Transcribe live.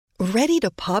Ready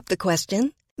to pop the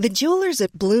question? The jewelers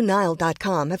at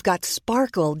BlueNile.com have got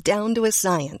sparkle down to a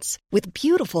science with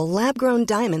beautiful lab-grown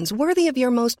diamonds worthy of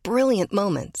your most brilliant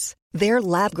moments. Their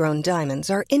lab-grown diamonds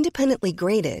are independently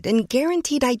graded and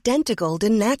guaranteed identical to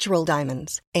natural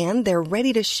diamonds, and they're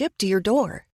ready to ship to your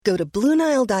door. Go to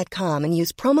BlueNile.com and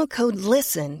use promo code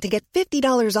LISTEN to get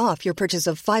 $50 off your purchase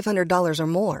of $500 or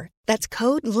more. That's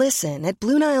code LISTEN at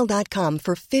BlueNile.com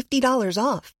for $50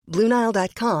 off.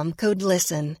 BlueNile.com, code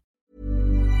LISTEN.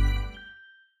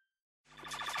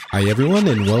 Hi everyone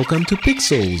and welcome to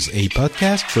Pixels, a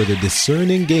podcast for the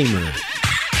discerning gamer.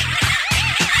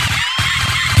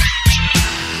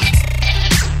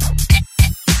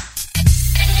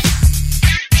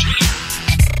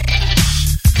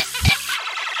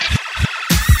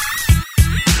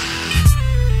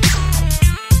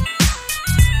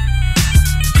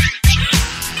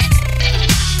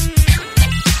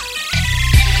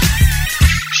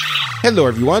 Hello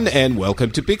everyone and welcome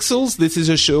to Pixels. This is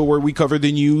a show where we cover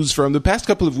the news from the past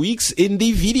couple of weeks in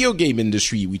the video game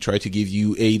industry. We try to give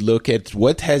you a look at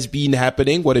what has been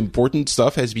happening, what important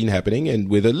stuff has been happening, and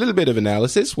with a little bit of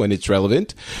analysis when it's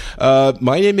relevant.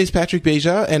 My name is Patrick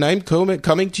Beja and I'm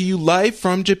coming to you live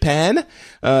from Japan.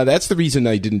 That's the reason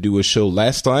I didn't do a show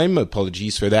last time.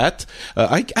 Apologies for that.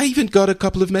 I even got a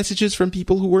couple of messages from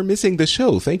people who were missing the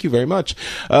show. Thank you very much.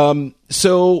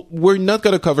 So we're not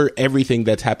going to cover everything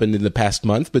that's happened in the past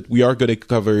month, but we are going to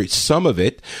cover some of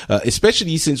it,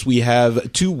 especially since we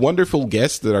have two wonderful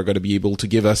guests that are going to be able to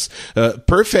give us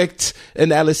perfect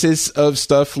analysis of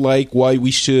stuff like why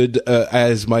we should,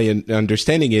 as my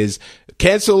understanding is,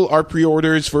 cancel our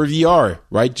pre-orders for VR.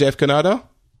 Right, Jeff Canada?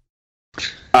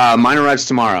 Mine arrives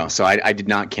tomorrow, so I did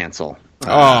not cancel.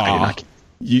 I did not.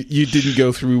 You didn't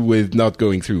go through with not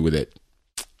going through with it.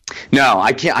 No,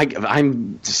 I can't.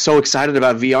 I'm so excited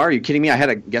about VR. Are you kidding me? I had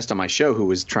a guest on my show who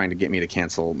was trying to get me to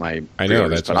cancel my. I know,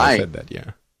 that's why I said that.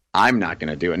 Yeah, I'm not going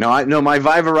to do it. No, my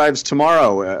Vive arrives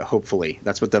tomorrow. Hopefully,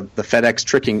 that's what the FedEx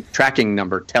tracking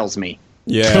number tells me.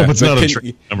 Yeah, it's not a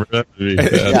tracking number.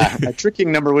 Yeah, a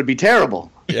tracking number would be terrible.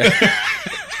 Yeah.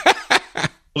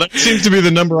 Well, that seems to be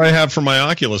the number I have for my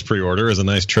Oculus pre-order is a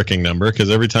nice tricking number because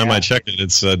every time I check it,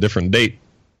 it's a different date.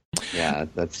 Yeah,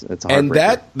 that's and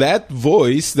that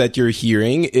voice that you're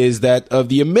hearing is that of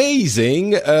the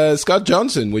amazing Scott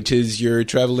Johnson, which is your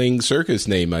traveling circus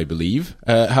name, I believe.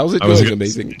 How's it going?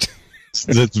 Amazing.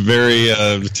 It's very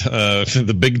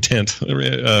the big tent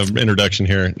introduction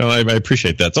here. No, I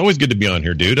appreciate that. It's always good to be on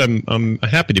here, dude. I'm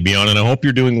happy to be on, and I hope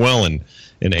you're doing well in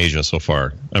Asia so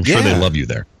far. I'm sure they love you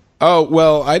there. Oh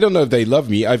well, I don't know if they love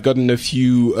me. I've gotten a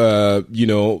few,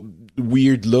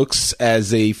 weird looks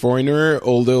as a foreigner,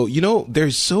 although,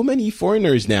 there's so many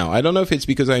foreigners now. I don't know if it's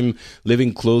because I'm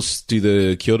living close to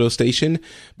the Kyoto station,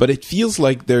 but it feels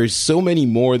like there's so many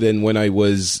more than when I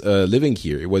was living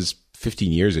here. It was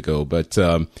 15 years ago, but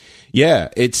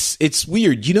it's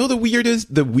weird.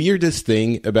 The weirdest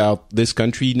thing about this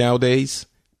country nowadays?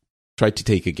 Try to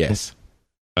take a guess.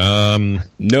 No,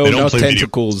 not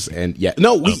tentacles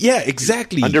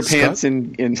exactly. Underpants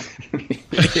in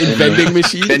vending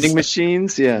machines. Vending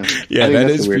machines, yeah. That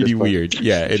is pretty weird.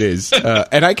 Yeah, it is.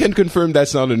 And I can confirm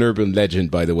that's not an urban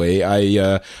legend, by the way.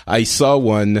 I saw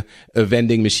a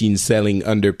vending machine selling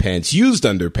underpants, used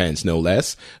underpants, no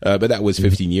less. But that was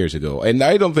 15 years ago, and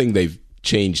I don't think they've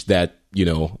changed that.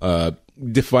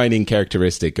 Defining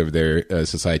characteristic of their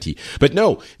society. But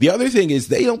no, the other thing is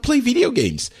they don't play video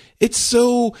games. It's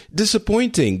so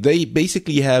disappointing. They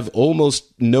basically have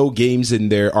almost no games in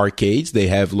their arcades. They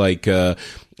have like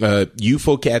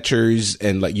UFO catchers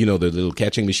and the little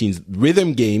catching machines,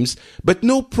 rhythm games, but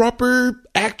no proper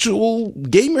actual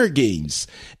gamer games.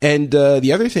 And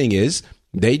the other thing is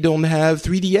they don't have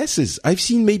 3DSs. I've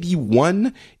seen maybe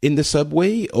one in the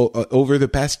subway over the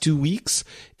past 2 weeks.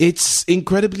 It's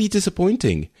incredibly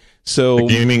disappointing. So the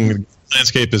gaming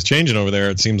landscape is changing over there,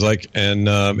 it seems like, and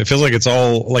it feels like it's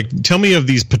all like. Tell me of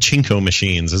these pachinko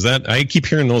machines. Is that I keep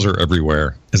hearing those are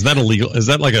everywhere? Is that illegal? Is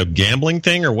that like a gambling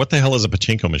thing, or what the hell is a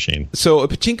pachinko machine? So a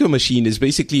pachinko machine is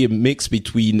basically a mix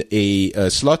between a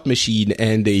slot machine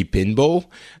and a pinball,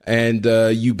 and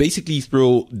you basically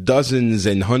throw dozens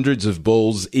and hundreds of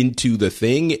balls into the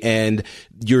thing, and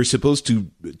you're supposed to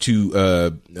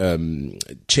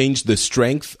change the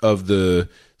strength of the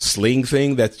sling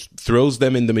thing that throws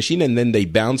them in the machine, and then they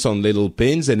bounce on little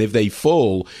pins, and if they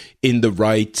fall in the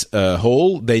right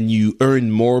hole, then you earn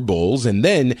more balls, and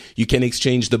then you can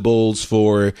exchange the balls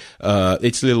for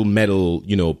it's little metal,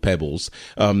 pebbles,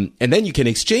 and then you can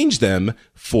exchange them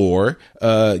for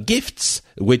gifts,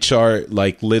 which are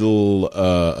like little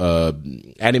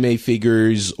anime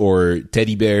figures or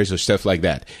teddy bears or stuff like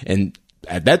that. And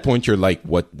at that point, you're like,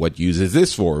 what use is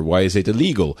this for? Why is it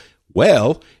illegal?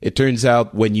 Well, it turns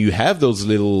out when you have those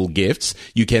little gifts,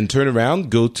 you can turn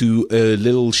around, go to a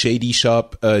little shady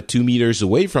shop 2 meters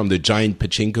away from the giant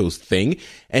pachinko thing,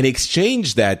 and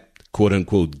exchange that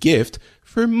quote-unquote gift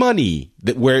for money,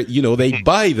 where, they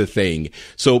buy the thing.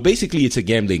 So basically, it's a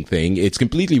gambling thing. It's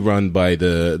completely run by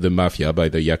the mafia, by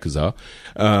the Yakuza.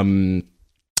 And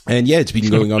yeah, it's been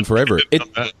going on forever.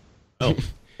 I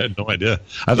had no idea.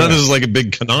 I thought this was like a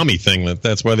big Konami thing.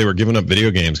 That's why they were giving up video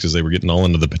games, because they were getting all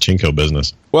into the pachinko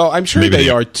business. Well, I'm sure they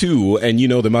are too. And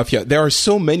the mafia, there are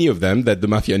so many of them that the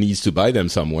mafia needs to buy them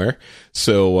somewhere.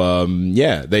 So,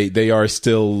 they are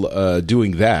still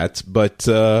doing that. But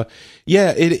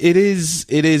it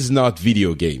is not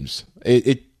video games.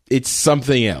 It's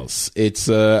something else. It's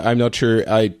I'm not sure.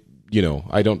 I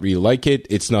don't really like it.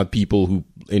 It's not people who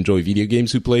enjoy video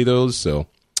games who play those. So,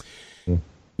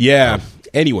 yeah.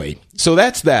 Anyway, so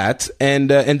that's that, and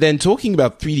then talking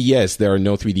about 3DS, there are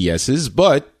no 3DSs,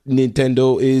 but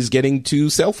Nintendo is getting 2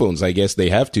 cell phones. I guess they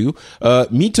have to.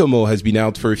 Miitomo has been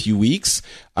out for a few weeks.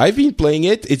 I've been playing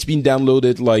it. It's been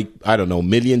downloaded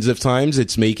millions of times.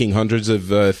 It's making hundreds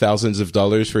of thousands of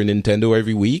dollars for Nintendo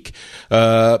every week.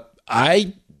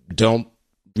 I don't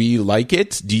really like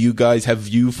it. Do you guys, have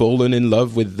you fallen in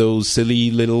love with those silly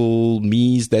little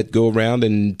Miis that go around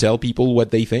and tell people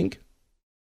what they think?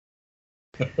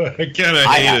 I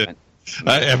hate it.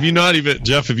 Have you not even,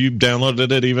 Jeff, have you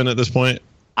downloaded it even at this point?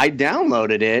 I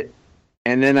downloaded it,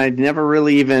 and then I never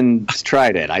really even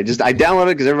tried it. I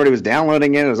downloaded it because everybody was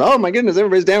downloading it. It was, oh my goodness,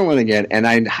 everybody's downloading it. And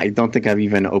I don't think I've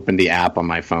even opened the app on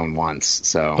my phone once.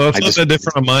 So it's not that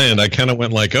different on my end. I kind of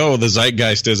went like, oh, the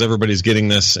zeitgeist is everybody's getting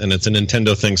this, and it's a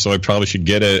Nintendo thing, so I probably should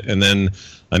get it. And then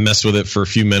I messed with it for a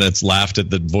few minutes, laughed at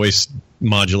the voice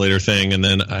modulator thing, and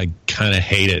then I kind of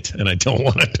hate it, and I don't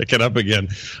want to pick it up again.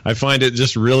 I find it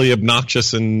just really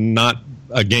obnoxious and not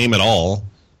a game at all.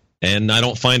 And I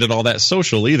don't find it all that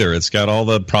social either. It's got all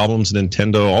the problems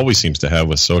Nintendo always seems to have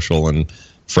with social and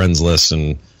friends lists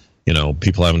and,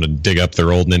 people having to dig up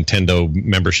their old Nintendo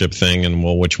membership thing. And,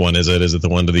 well, which one is it? Is it the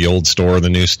one to the old store or the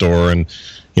new store? And,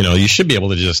 you should be able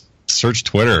to just search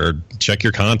Twitter or check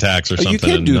your contacts or something. You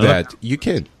can do that. You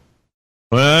can.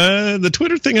 The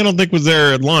Twitter thing I don't think was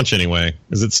there at launch anyway.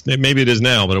 Maybe it is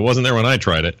now, but it wasn't there when I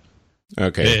tried it.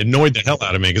 Okay. It annoyed the hell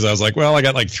out of me because I was like, well, I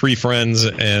got like 3 friends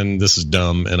and this is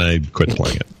dumb, and I quit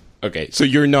playing it. Okay, so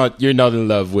you're not in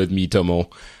love with Miitomo.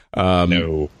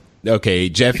 No. Okay,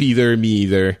 Jeff either, me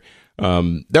either.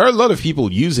 There are a lot of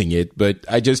people using it, but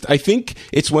I think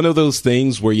it's one of those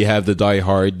things where you have the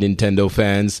diehard Nintendo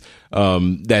fans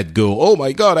that go, oh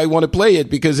my god, I want to play it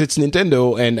because it's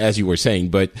Nintendo, and as you were saying,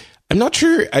 but I'm not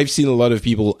sure I've seen a lot of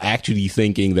people actually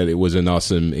thinking that it was an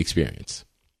awesome experience.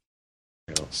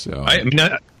 So I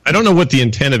don't know what the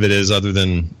intent of it is, other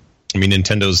than,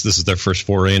 Nintendo's, this is their first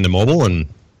foray into mobile, and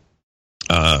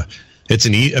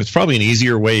it's probably an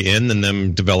easier way in than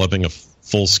them developing a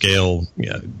full scale,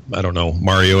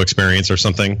 Mario experience or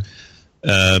something.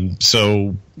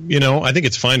 So I think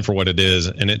it's fine for what it is,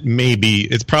 and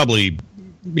it's probably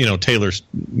tailor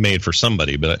made for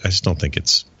somebody, but I just don't think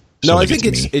it's. No, I think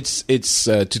it's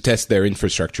to test their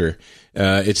infrastructure.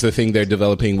 It's the thing they're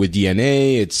developing with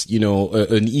DNA. It's,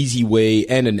 an easy way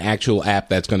and an actual app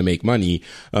that's going to make money.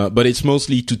 But it's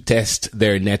mostly to test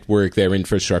their network, their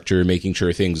infrastructure, making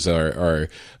sure things are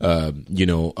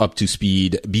up to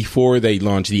speed before they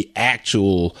launch the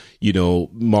actual,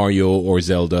 Mario or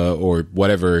Zelda or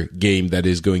whatever game that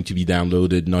is going to be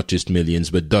downloaded, not just millions,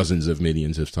 but dozens of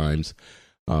millions of times.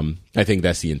 I think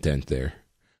that's the intent there.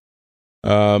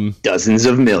 Dozens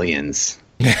of millions.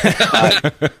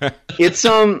 It's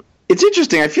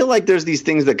interesting. I feel like there's these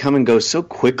things that come and go so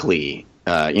quickly.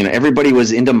 Everybody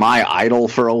was into My Idol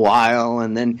for a while,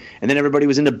 and then everybody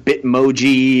was into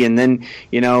Bitmoji, and then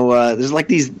there's like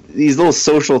these little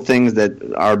social things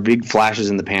that are big flashes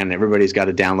in the pan. And everybody's got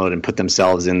to download and put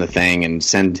themselves in the thing and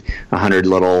send 100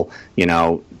 little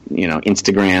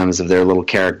Instagrams of their little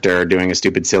character doing a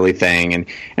stupid silly thing, and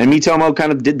Miitomo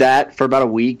kind of did that for about a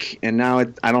week, and now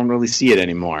I don't really see it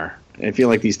anymore. I feel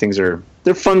like these things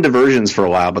they're fun diversions for a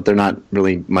while, but they're not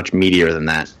really much meatier than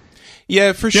that.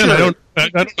 Yeah, for sure. I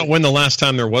don't know when the last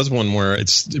time there was one where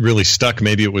it's really stuck.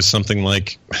 Maybe it was something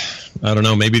like, I don't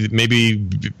know, maybe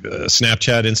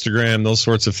Snapchat, Instagram, those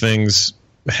sorts of things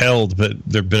held, but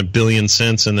there have been a billion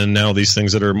since, and then now these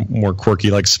things that are more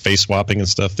quirky, like face swapping and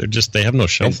stuff, they have no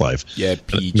shelf life. Yeah,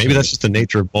 maybe that's just the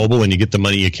nature of mobile, and you get the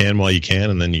money you can while you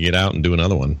can, and then you get out and do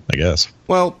another one, I guess.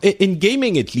 Well, in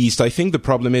gaming at least, I think the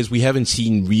problem is we haven't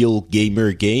seen real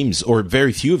gamer games, or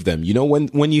very few of them.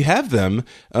 When you have them,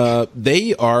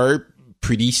 they are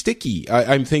pretty sticky.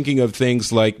 I'm thinking of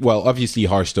things like, well, obviously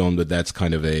Hearthstone, but that's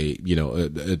kind of a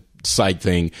side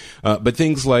thing. But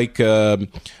things like Hero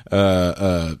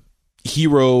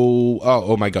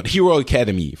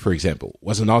Academy, for example,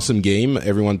 was an awesome game.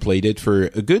 Everyone played it for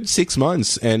a good 6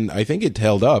 months, and I think it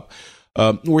held up.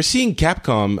 We're seeing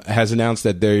Capcom has announced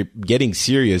that they're getting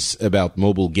serious about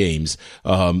mobile games.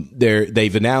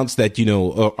 They've announced that,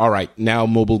 all right, now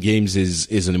mobile games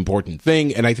is an important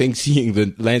thing. And I think seeing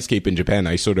the landscape in Japan,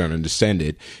 I sort of understand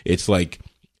it. It's like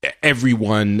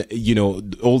everyone,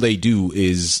 all they do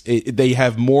is they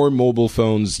have more mobile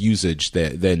phones usage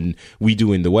than we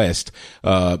do in the West,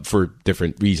 for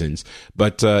different reasons.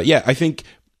 But, I think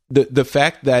the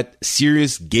fact that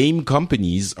serious game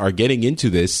companies are getting into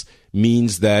this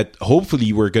means that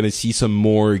hopefully we're going to see some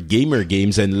more gamer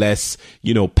games and less,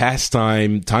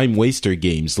 pastime, time waster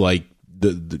games like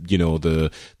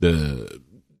the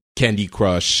Candy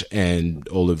Crush and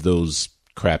all of those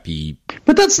crappy.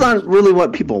 But that's not really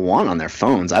what people want on their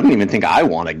phones. I don't even think I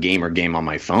want a gamer game on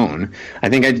my phone. I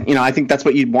think I think that's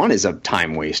what you'd want is a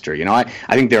time waster.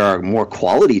 I think there are more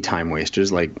quality time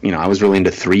wasters. Like, I was really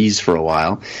into threes for a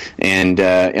while, and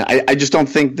I just don't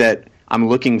think that I'm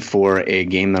looking for a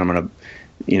game that I'm going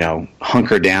to,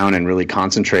 hunker down and really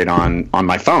concentrate on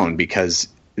my phone, because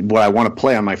what I want to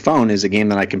play on my phone is a game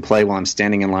that I can play while I'm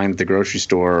standing in line at the grocery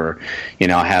store, or,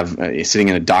 have sitting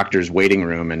in a doctor's waiting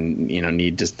room and,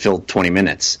 need to fill 20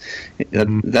 minutes.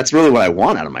 That's really what I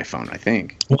want out of my phone, I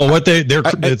think. Well,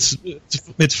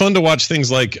 it's fun to watch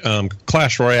things like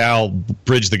Clash Royale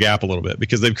bridge the gap a little bit,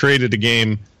 because they've created a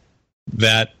game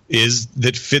that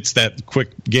fits that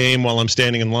quick game while I'm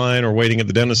standing in line or waiting at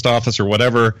the dentist office or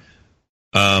whatever.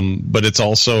 But it's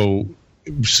also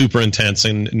super intense,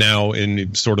 and now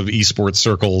in sort of esports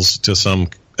circles to some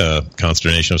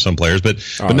consternation of some players. But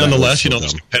nonetheless,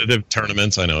 there's competitive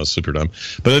tournaments. I know it's super dumb,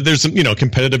 but there's some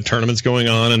competitive tournaments going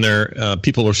on, and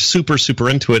people are super, super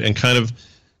into it and kind of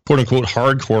quote unquote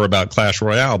hardcore about Clash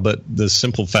Royale. But the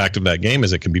simple fact of that game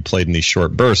is it can be played in these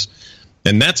short bursts.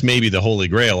 And that's maybe the holy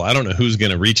grail. I don't know who's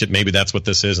going to reach it. Maybe that's what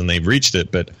this is, and they've reached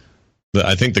it. But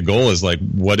I think the goal is like,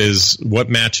 what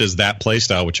matches that play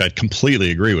style, which I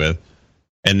completely agree with,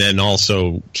 and then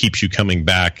also keeps you coming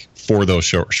back for those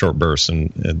short bursts.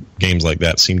 And games like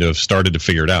that seem to have started to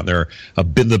figure it out.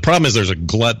 The problem is there's a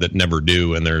glut that never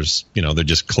do, and there's they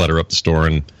just clutter up the store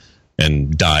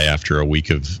and die after a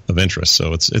week of interest.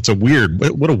 So it's a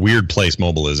what a weird place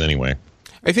mobile is anyway.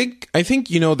 I think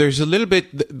there's a little bit,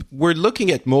 we're looking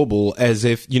at mobile as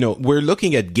if, we're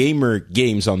looking at gamer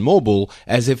games on mobile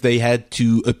as if they had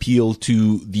to appeal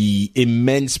to the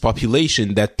immense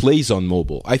population that plays on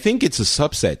mobile. I think it's a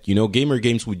subset, gamer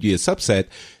games would be a subset,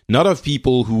 not of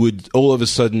people who would all of a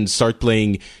sudden start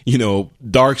playing,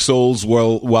 Dark Souls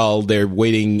while they're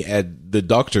waiting at the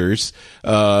doctors,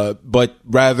 but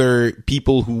rather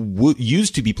people who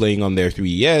used to be playing on their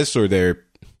 3DS or the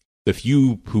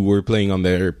few who were playing on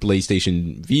their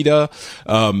PlayStation Vita.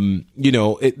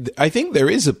 I think there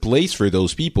is a place for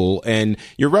those people. And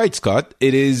you're right, Scott.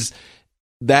 It is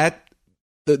that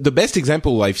the best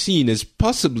example I've seen is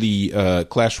possibly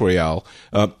Clash Royale,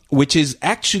 which is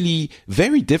actually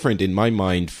very different in my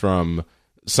mind from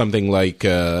something like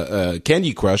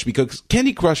Candy Crush, because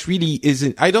Candy Crush really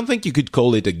isn't, I don't think you could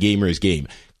call it a gamer's game.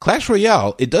 Clash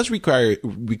Royale, it does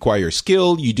require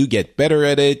skill. You do get better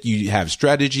at it. You have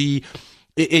strategy.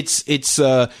 It's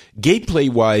gameplay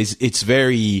wise, it's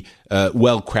very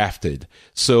well crafted.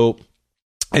 So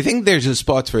I think there's a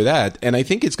spot for that, and I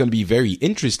think it's going to be very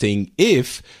interesting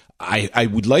if I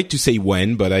would like to say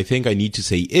when, but I think I need to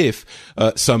say if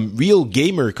some real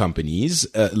gamer companies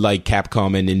like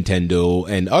Capcom and Nintendo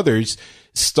and others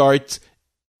start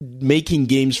making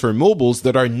games for mobiles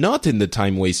that are not in the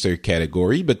time waster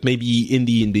category, but maybe in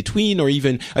the in-between, or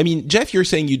even, Jeff, you're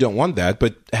saying you don't want that,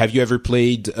 but have you ever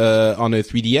played on a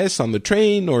 3DS on the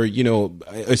train, or,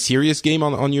 a serious game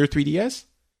on your 3DS?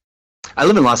 I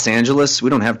live in Los Angeles. We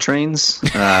don't have trains.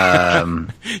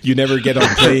 You never get on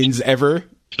planes ever?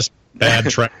 Just bad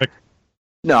traffic.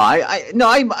 No, I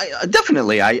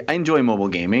definitely I enjoy mobile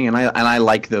gaming, and I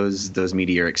like those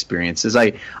media experiences.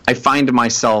 I find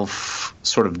myself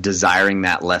sort of desiring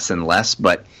that less and less,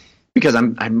 but because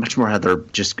I'd much more rather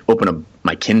just open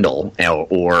my Kindle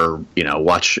or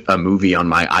watch a movie on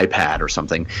my iPad or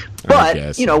something.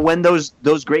 But when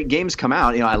those great games come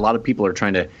out, a lot of people are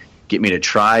trying to get me to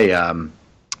try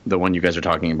the one you guys are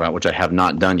talking about, which I have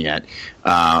not done yet,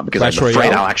 because Clash I'm afraid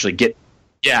Royale? I'll actually get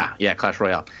Clash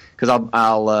Royale. Because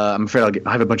I'm afraid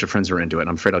I have a bunch of friends who are into it, and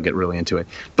I'm afraid I'll get really into it.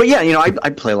 But yeah, I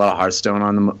play a lot of Hearthstone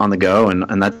on the go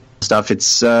and that stuff.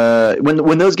 It's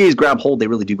when those games grab hold, they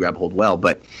really do grab hold well.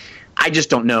 But I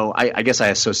just don't know. I guess I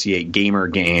associate gamer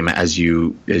game, as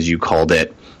you called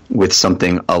it, with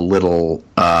something a little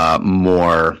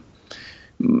more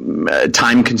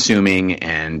time consuming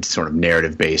and sort of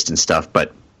narrative based and stuff.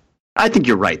 But I think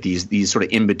you're right. These sort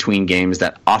of in between games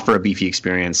that offer a beefy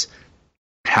experience,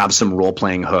 have some role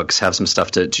playing hooks, have some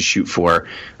stuff to shoot for.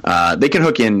 They can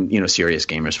hook in serious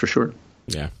gamers for sure.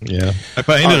 Yeah.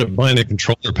 I ended up buying a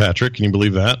controller, Patrick. Can you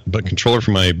believe that? But controller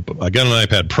for I got an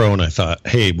iPad Pro, and I thought,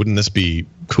 hey, wouldn't this be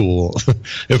cool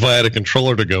if I had a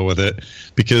controller to go with it?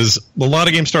 Because a lot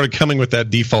of games started coming with that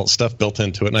default stuff built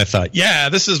into it, and I thought, yeah,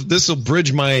 this will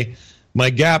bridge my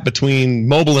gap between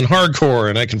mobile and hardcore,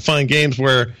 and I can find games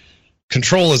where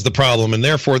control is the problem, and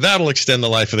therefore that'll extend the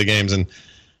life of the games. And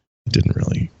it didn't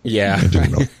really. Yeah, it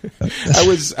didn't really.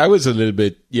 I was a little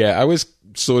bit. Yeah, I was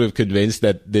sort of convinced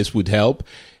that this would help.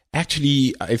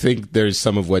 Actually, I think there's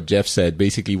some of what Jeff said.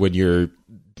 Basically, when you're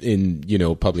in,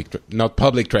 not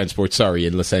public transport,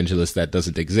 in Los Angeles, that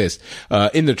doesn't exist.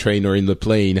 In the train or in the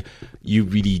plane, you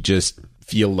really just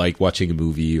feel like watching a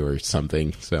movie or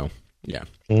something. So, yeah.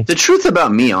 The truth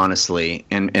about me, honestly,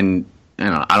 and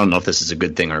I don't know if this is a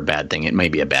good thing or a bad thing. It may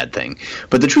be a bad thing.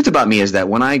 But the truth about me is that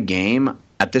when I game,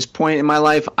 at this point in my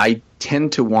life, I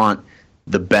tend to want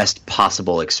the best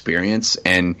possible experience,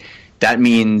 and that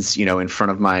means in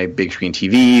front of my big screen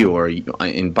TV or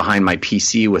behind my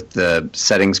PC with the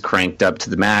settings cranked up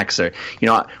to the max, or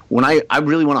when I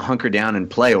really want to hunker down and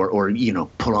play, or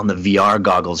put on the VR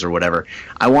goggles or whatever.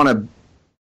 I want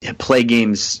to play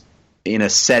games in a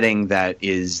setting that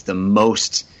is the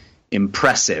most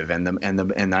impressive, and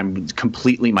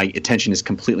my attention is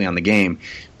completely on the game,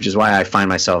 which is why I find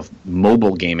myself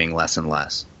mobile gaming less and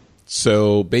less.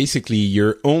 So basically,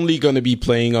 you're only going to be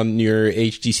playing on your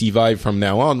HTC Vive from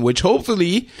now on, which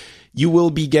hopefully you will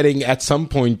be getting at some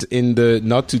point in the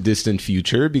not too distant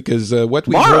future, because what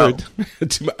we heard...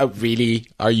 Really?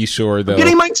 Are you sure, though? I'm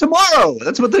getting mine tomorrow.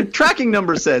 That's what the tracking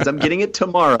number says. I'm getting it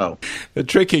tomorrow. The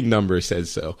tracking number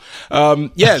says so.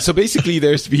 So basically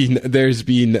there's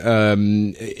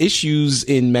been issues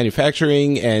in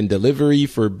manufacturing and delivery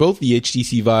for both the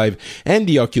HTC Vive and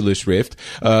the Oculus Rift.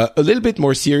 A little bit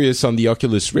more serious on the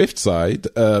Oculus Rift side.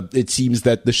 It seems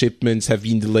that the shipments have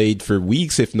been delayed for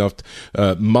weeks, if not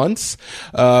months.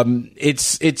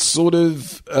 It's sort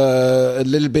of a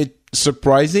little bit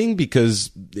surprising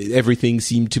because everything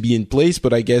seemed to be in place,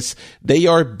 but I guess they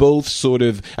are both sort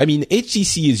of,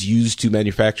 HTC is used to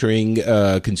manufacturing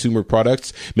consumer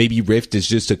products. Maybe Rift is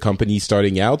just a company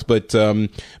starting out, but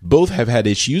both have had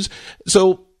issues.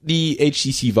 So the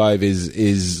HTC Vive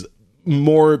is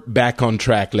more back on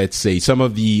track, let's say. Some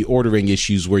of the ordering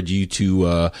issues were due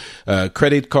to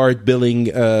credit card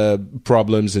billing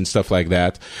problems and stuff like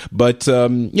that. But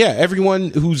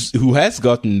everyone who has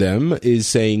gotten them is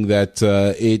saying that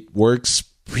it works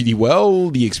pretty well.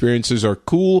 The experiences are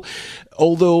cool,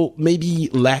 although maybe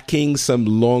lacking some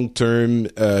long-term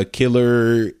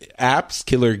killer apps,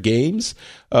 killer games.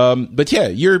 But yeah,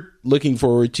 you're looking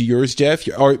forward to yours, Jeff.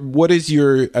 What is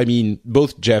your?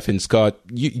 Both Jeff and Scott.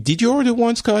 Did you order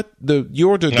one, Scott? You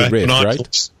ordered the Rift,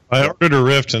 right? I ordered a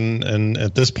Rift, and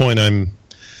at this point, I'm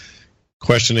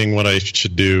questioning what I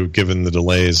should do given the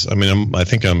delays. I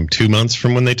think I'm 2 months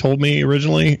from when they told me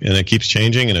originally, and it keeps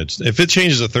changing. And if it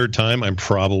changes a third time, I'm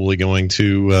probably going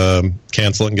to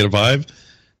cancel it and get a Vive,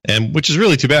 and which is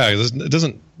really too bad. It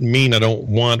doesn't mean I don't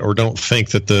want or don't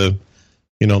think that the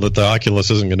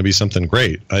Oculus isn't going to be something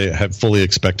great. I have fully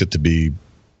expect it to be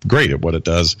great at what it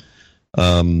does.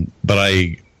 But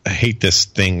I hate this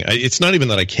thing. It's not even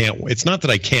that it's not that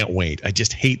I can't wait. I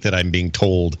just hate that I'm being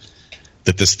told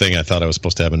that this thing I thought I was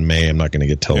supposed to have in May, I'm not going to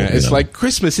get told. Yeah, it's like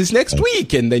Christmas is next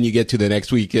week, and then you get to the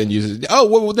next week and you say,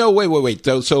 wait.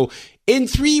 So in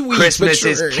 3 weeks. Christmas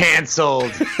is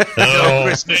canceled. No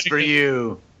Christmas for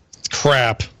you.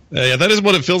 Crap. Yeah, that is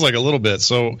what it feels like a little bit.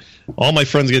 So all my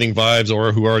friends getting Vives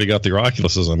or who already got their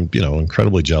Oculuses, I'm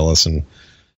incredibly jealous and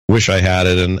wish I had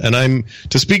it. And I'm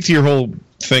to speak to your whole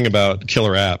thing about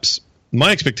killer apps.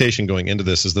 My expectation going into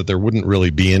this is that there wouldn't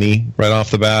really be any right off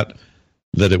the bat,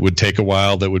 that it would take a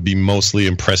while, that would be mostly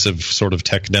impressive sort of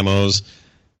tech demos.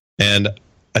 And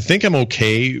I think I'm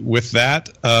okay with that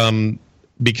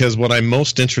because what I'm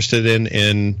most interested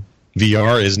in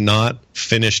VR is not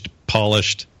finished,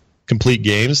 polished, complete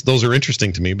games. Those are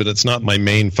interesting to me, but it's not my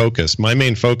main focus. My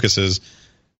main focus is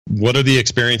what are the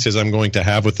experiences I'm going to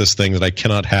have with this thing that I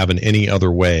cannot have in any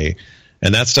other way.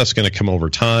 And that stuff's going to come over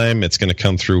time. It's going to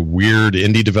come through weird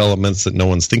indie developments that no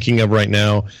one's thinking of right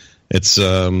now. It's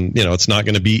it's not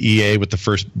going to be EA with the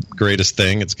first greatest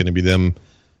thing. It's going to be them,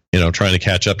 trying to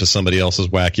catch up to somebody else's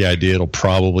wacky idea. It'll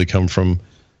probably come from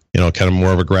kind of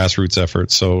more of a grassroots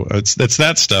effort. So it's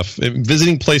that stuff.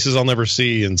 Visiting places I'll never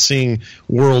see and seeing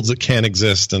worlds that can't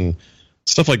exist and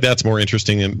stuff like that's more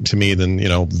interesting to me than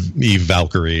Eve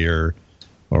Valkyrie or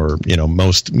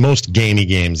most gamey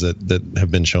games that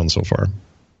have been shown so far.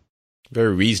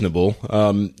 Very reasonable.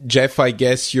 Jeff, I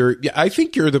guess I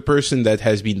think you're the person that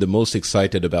has been the most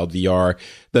excited about VR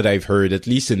that I've heard, at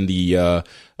least in the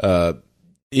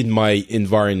in my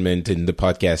environment in the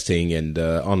podcasting and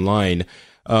online.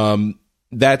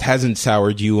 That hasn't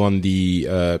soured you on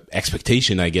the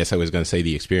expectation, I guess I was going to say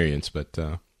the experience, but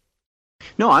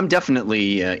No, I'm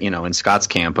definitely, in Scott's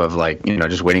camp of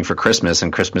just waiting for Christmas,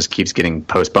 and Christmas keeps getting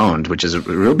postponed, which is a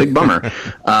real big bummer.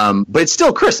 But it's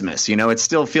still Christmas, it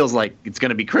still feels like it's going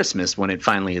to be Christmas when it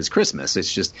finally is Christmas.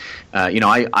 It's just,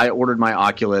 I ordered my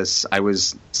Oculus. I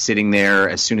was sitting there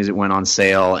as soon as it went on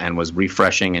sale and was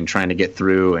refreshing and trying to get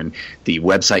through, and the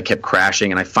website kept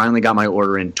crashing. And I finally got my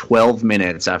order in 12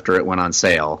 minutes after it went on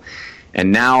sale.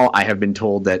 And now I have been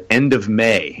told that end of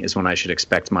May is when I should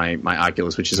expect my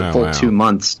Oculus, which is a full 2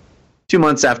 months. 2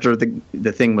 months after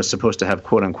the thing was supposed to have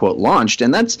quote unquote launched,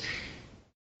 and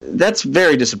that's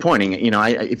very disappointing.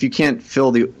 If you can't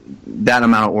fill that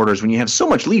amount of orders when you have so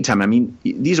much lead time. I mean,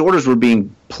 these orders were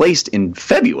being placed in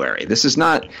February. This should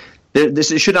not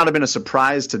have been a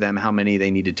surprise to them how many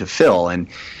they needed to fill, and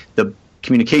the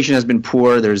communication has been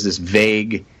poor. There's this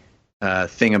vague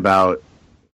thing about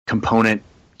component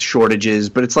shortages,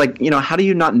 but it's like, how do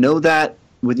you not know that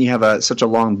when you have such a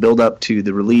long build up to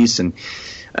the release? And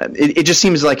it just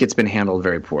seems like it's been handled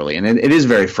very poorly, and it is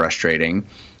very frustrating.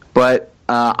 But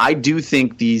I do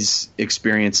think these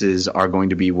experiences are going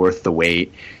to be worth the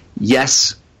wait.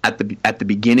 Yes, at the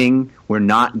beginning, we're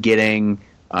not getting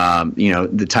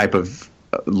the type of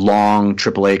long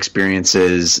AAA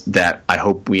experiences that I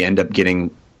hope we end up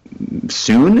getting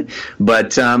soon,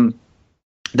 but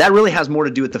that really has more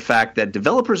to do with the fact that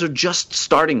developers are just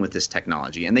starting with this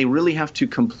technology, and they really have to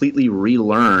completely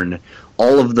relearn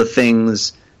all of the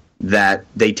things that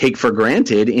they take for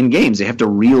granted in games. They have to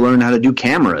relearn how to do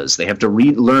cameras. They have to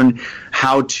relearn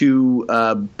how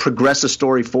to progress a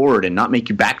story forward and not make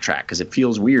you backtrack, because it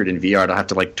feels weird in VR to have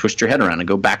to twist your head around and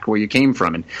go back where you came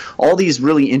from. And all these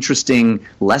really interesting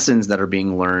lessons that are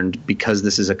being learned because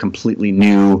this is a completely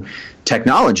new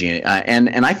technology.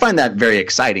 And I find that very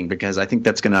exciting, because I think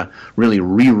that's going to really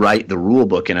rewrite the rule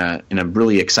book in a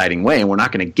really exciting way. And we're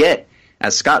not going to get,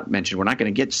 as Scott mentioned, we're not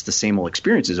going to get just the same old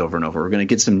experiences over and over. We're going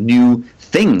to get some new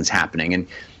things happening. And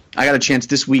I got a chance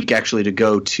this week actually to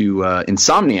go to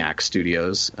Insomniac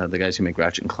Studios, the guys who make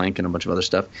Ratchet and Clank and a bunch of other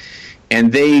stuff.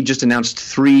 And they just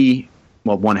announced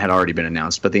one had already been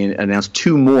announced, but they announced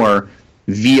 2 more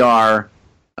VR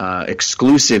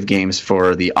exclusive games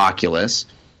for the Oculus.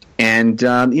 And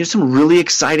some really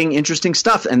exciting, interesting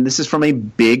stuff. And this is from a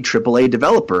big AAA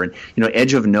developer. And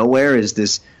Edge of Nowhere is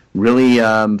this really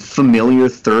familiar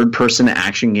third-person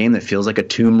action game that feels like a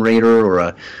Tomb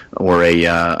Raider or a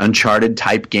Uncharted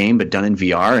type game, but done in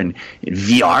VR. And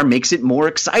VR makes it more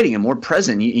exciting and more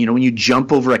present. When you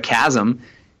jump over a chasm,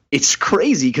 it's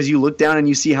crazy because you look down and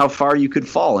you see how far you could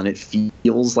fall, and it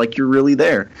feels like you're really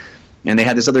there. And they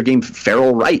had this other game,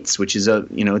 Feral Rights, which is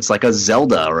it's like a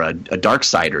Zelda or a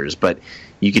Darksiders, but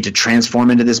you get to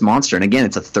transform into this monster. And again,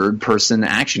 it's a third-person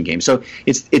action game. So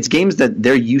it's games that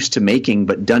they're used to making,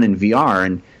 but done in VR.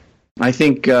 And I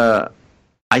think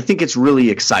it's really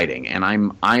exciting. And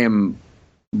I am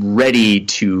ready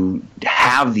to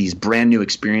have these brand new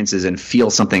experiences and feel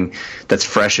something that's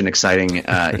fresh and exciting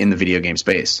in the video game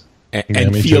space.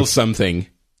 And feel something.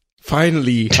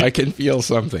 Finally, I can feel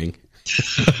something.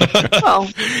 Well,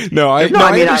 I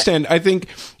understand. I think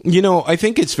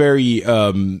it's very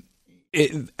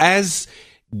as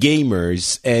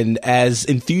gamers and as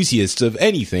enthusiasts of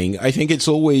anything, I think it's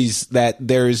always that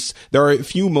there are a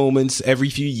few moments every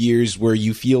few years where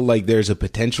you feel like there's a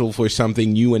potential for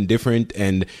something new and different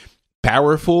and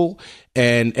powerful,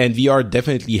 and VR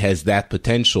definitely has that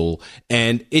potential.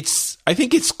 And I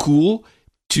think it's cool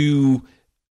to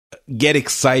get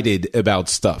excited about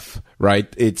stuff,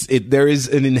 right? There is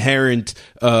an inherent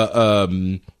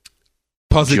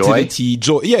positivity,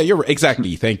 joy. Yeah, you're right.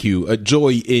 Exactly. Thank you.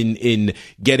 Joy in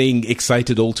getting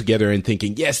excited all together and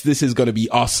thinking, yes, this is going to be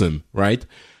awesome, right?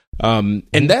 And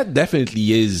that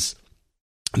definitely is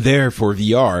there for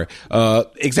VR.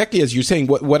 Exactly as you're saying.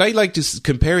 What I like to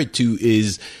compare it to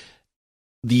is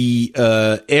the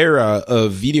era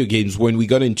of video games when we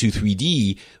got into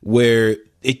 3D, where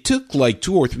it took like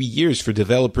 2 or 3 years for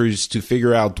developers to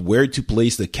figure out where to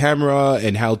place the camera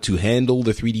and how to handle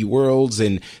the 3D worlds.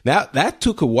 And that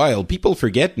took a while. People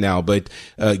forget now, but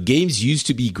games used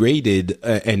to be graded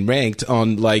and ranked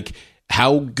on like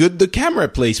how good the camera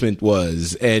placement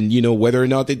was, and whether or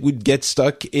not it would get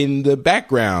stuck in the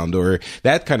background or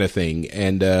that kind of thing.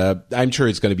 And I'm sure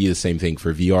it's going to be the same thing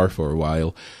for VR for a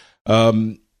while.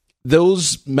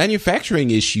 Those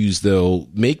manufacturing issues, though,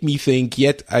 make me think.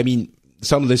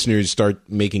 Some listeners start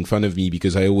making fun of me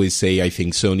because I always say I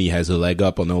think Sony has a leg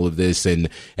up on all of this, and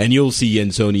you'll see, and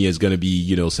Sony is going to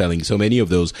be, selling so many of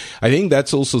those. I think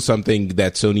that's also something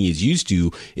that Sony is used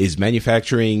to, is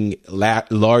manufacturing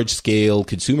large scale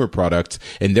consumer products,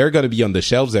 and they're going to be on the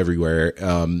shelves everywhere.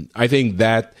 I think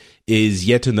that is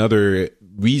yet another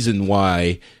reason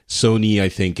why Sony, I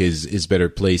think, is better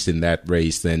placed in that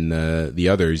race than the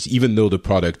others, even though the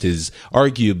product is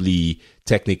arguably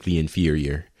technically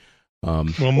inferior. Go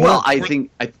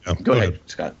ahead,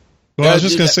 Scott. Well, I was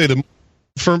just going to say,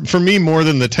 for me, more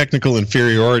than the technical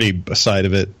inferiority side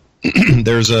of it,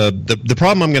 there's the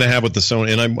problem I'm going to have with the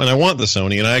Sony, and I want the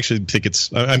Sony, and I actually think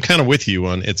I'm kind of with you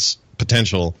on its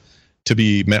potential to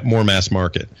be more mass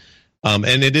market.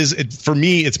 And for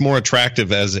me, it's more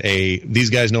attractive as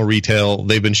these guys know retail.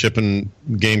 They've been shipping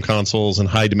game consoles and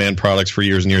high demand products for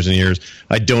years and years and years.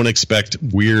 I don't expect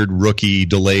weird rookie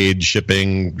delayed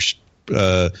shipping,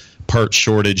 part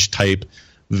shortage type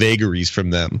vagaries from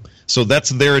them. So that's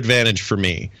their advantage for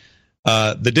me.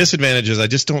 The disadvantage is I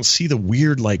just don't see the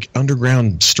weird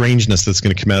underground strangeness that's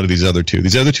going to come out of these other two.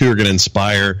 These other two are going to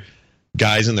inspire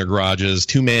guys in their garages,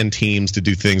 2-man teams to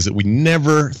do things that we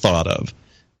never thought of.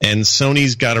 And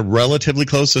Sony's got a relatively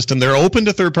closed system. They're open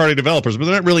to third-party developers, but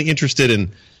they're not really interested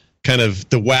in kind of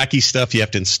the wacky stuff you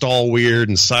have to install weird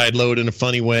and sideload in a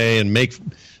funny way and make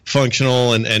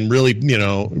functional and really,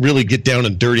 really get down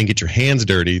and dirty and get your hands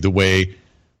dirty the way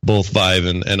both Vive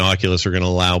and Oculus are going to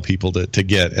allow people to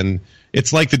get. And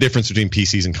it's like the difference between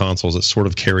PCs and consoles. It sort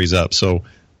of carries up. So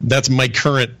that's my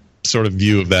current sort of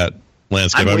view of that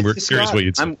landscape. I'm curious what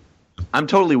you'd say. I'm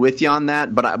totally with you on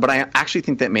that, but I actually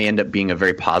think that may end up being a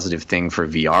very positive thing for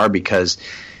VR, because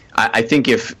I think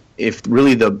if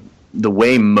really the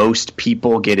way most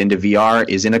people get into VR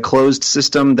is in a closed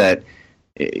system, that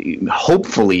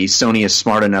hopefully Sony is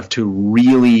smart enough to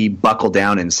really buckle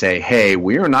down and say, hey,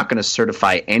 we are not going to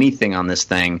certify anything on this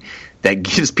thing that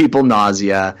gives people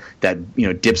nausea,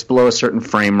 that dips below a certain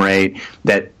frame rate,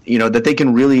 that that they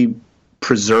can really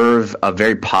preserve a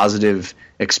very positive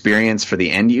experience for the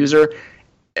end user.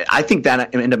 I think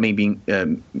that may end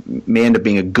up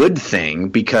being a good thing,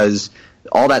 because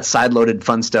all that side-loaded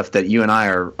fun stuff that you and I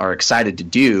are excited to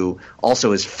do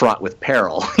also is fraught with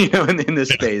peril, in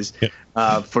this phase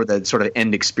for the sort of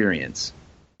end experience.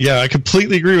 Yeah, I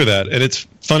completely agree with that. And it's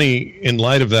funny, in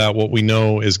light of that, what we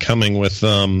know is coming with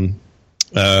not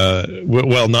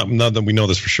that we know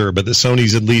this for sure, but that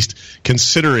Sony's at least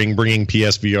considering bringing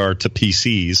PSVR to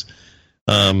PCs.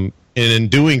 And in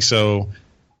doing so,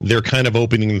 they're kind of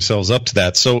opening themselves up to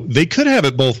that. So they could have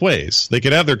it both ways. They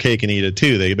could have their cake and eat it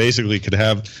too. They basically could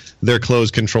have their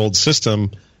closed controlled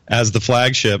system as the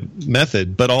flagship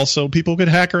method, but also people could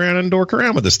hack around and dork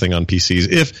around with this thing on PCs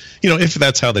if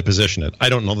that's how they position it. I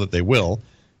don't know that they will.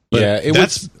 But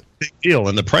that's a big deal,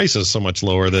 and the price is so much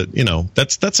lower that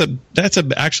that's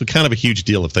actually kind of a huge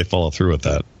deal if they follow through with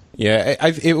that. Yeah,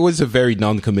 it was a very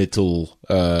non-committal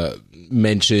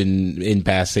mention in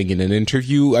passing in an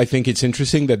interview. I think it's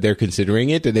interesting that they're considering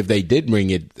it, and if they did bring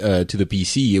it to the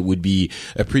PC, it would be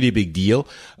a pretty big deal.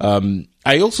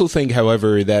 I also think,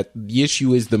 however, that the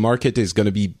issue is the market is going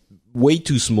to be way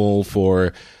too small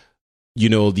for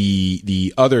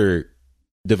the other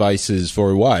devices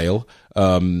for a while,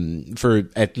 for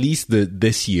at least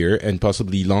this year and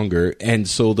possibly longer. And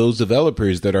so those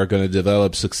developers that are going to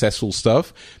develop successful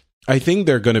stuff, I think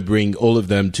they're going to bring all of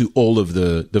them to all of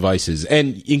the devices,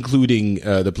 and including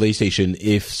the PlayStation,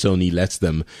 if Sony lets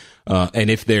them.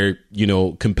 And if they're,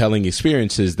 compelling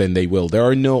experiences, then they will.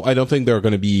 I don't think there are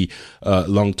going to be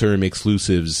long-term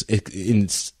exclusives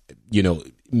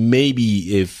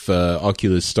maybe if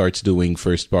Oculus starts doing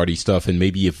first-party stuff, and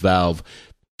maybe if Valve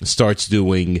starts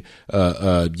doing,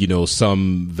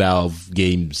 some Valve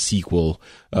game sequel,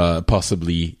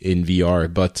 possibly in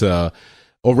VR. But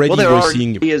already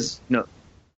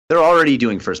they're already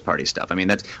doing first-party stuff. I mean,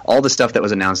 that's all the stuff that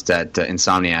was announced at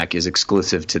Insomniac is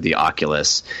exclusive to the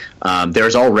Oculus.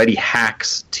 There's already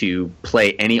hacks to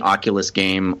play any Oculus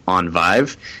game on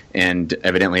Vive, and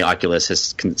evidently Oculus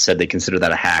has said they consider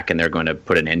that a hack, and they're going to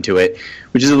put an end to it,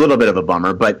 which is a little bit of a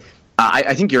bummer. But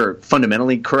I think you're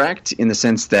fundamentally correct in the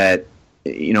sense that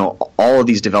all of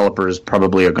these developers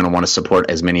probably are going to want to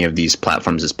support as many of these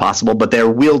platforms as possible, but there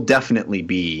will definitely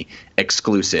be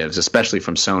exclusives, especially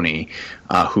from Sony,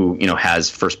 who has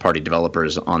first-party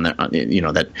developers on their,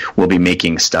 that will be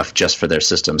making stuff just for their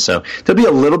system. So there'll be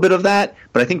a little bit of that,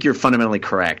 but I think you're fundamentally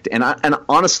correct. And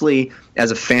honestly,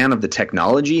 as a fan of the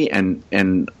technology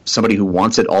and somebody who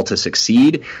wants it all to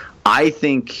succeed, I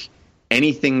think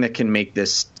anything that can make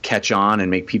this catch on and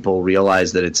make people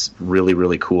realize that it's really,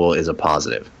 really cool is a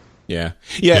positive. Yeah.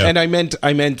 And I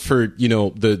meant for,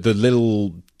 the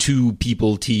little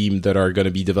 2-people team that are going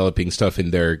to be developing stuff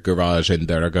in their garage and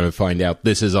that are going to find out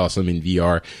this is awesome in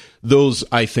VR. Those,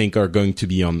 I think, are going to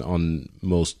be on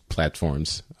most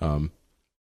platforms.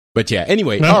 But yeah,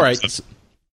 anyway, all right.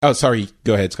 Oh, sorry.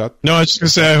 Go ahead, Scott. No, I was just going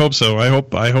to say I hope so.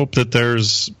 I hope that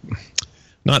there's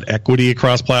not equity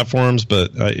across platforms,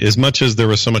 but as much as there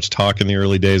was so much talk in the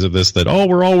early days of this that,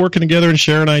 we're all working together and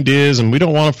sharing ideas and we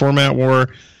don't want a format war,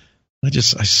 I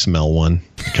smell one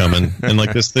coming. And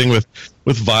like this thing with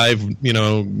Vive,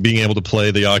 being able to play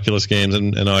the Oculus games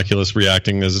and Oculus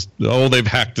reacting as, they've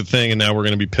hacked the thing and now we're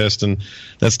going to be pissed, and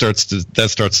that starts to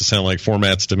sound like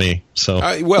formats to me. So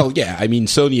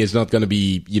Sony is not going to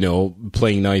be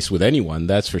playing nice with anyone,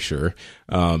 that's for sure.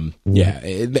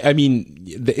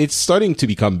 It's starting to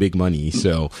become big money,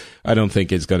 so I don't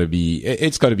think it's going to be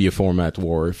a format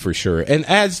war for sure. And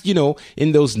as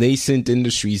in those nascent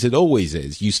industries, it always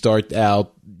is. You start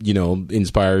out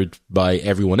inspired by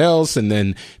everyone else, and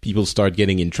then people start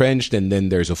getting entrenched, and then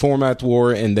there's a format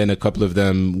war, and then a couple of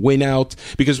them win out,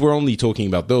 because we're only talking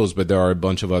about those, but there are a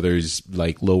bunch of others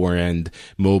like lower end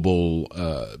mobile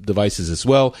devices as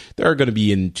well. There are going to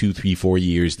be in 2, 3, 4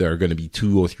 years, there are going to be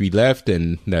 2 or 3 left,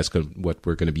 and that's what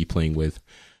we're going to be playing with.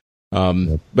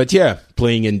 But yeah,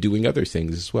 playing and doing other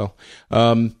things as well.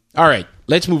 All right,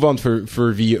 let's move on from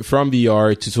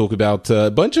VR to talk about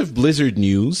a bunch of Blizzard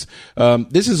news.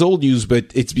 This is old news, but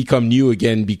it's become new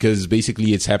again because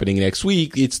basically it's happening next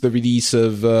week. It's the release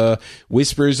of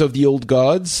Whispers of the Old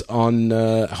Gods on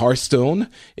Hearthstone.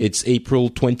 It's April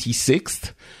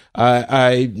 26th.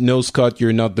 I know, Scott,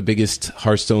 you're not the biggest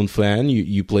Hearthstone fan.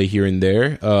 You play here and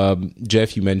there.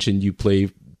 Jeff, you mentioned you play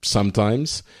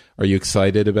sometimes. Are you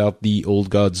excited about the Old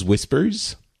Gods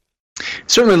Whispers?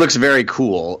 Certainly looks very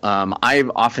cool.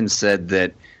 I've often said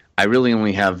that I really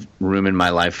only have room in my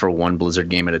life for one Blizzard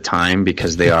game at a time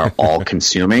because they are all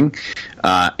consuming,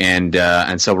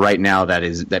 and so right now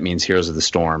that means Heroes of the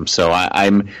Storm. So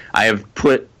I have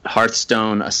put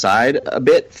Hearthstone aside a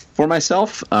bit for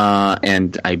myself,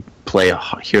 and I play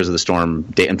Heroes of the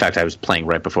Storm. In fact, I was playing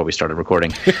right before we started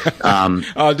recording. Did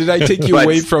I take you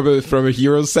away from a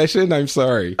Heroes session? I'm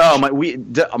sorry. Oh,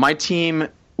 my team.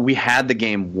 We had the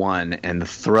game won, and the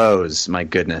throws, my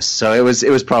goodness. So it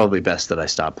was probably best that I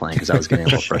stopped playing because I was getting a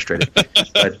little frustrated.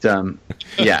 But I'm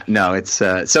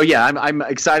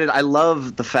excited. I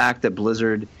love the fact that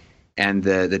Blizzard and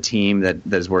the team that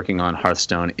is working on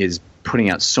Hearthstone is putting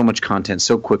out so much content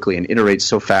so quickly and iterates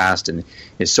so fast and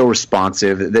is so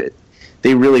responsive.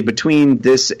 They really, between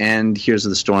this and Heroes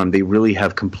of the Storm, they really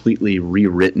have completely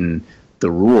rewritten the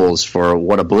rules for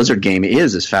what a Blizzard game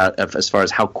is as far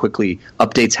as how quickly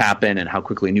updates happen and how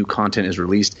quickly new content is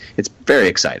released. It's very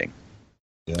exciting.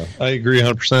 Yeah, I agree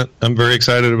 100%. I'm very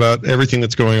excited about everything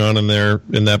that's going on in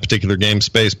that particular game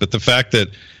space. But the fact that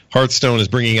Hearthstone is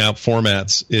bringing out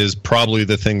formats is probably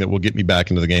the thing that will get me back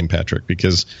into the game, Patrick,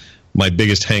 because my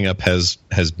biggest hang-up has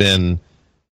been,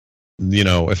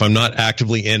 if I'm not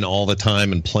actively in all the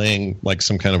time and playing like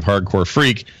some kind of hardcore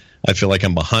freak, I feel like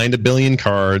I'm behind a billion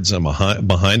cards. I'm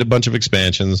behind a bunch of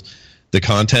expansions. The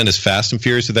content is fast and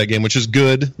furious with that game, which is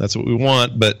good. That's what we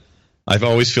want. But I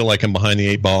always feel like I'm behind the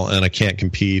 8 ball and I can't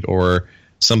compete, or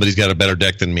somebody's got a better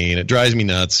deck than me, and it drives me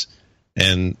nuts.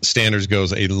 And standards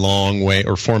goes a long way,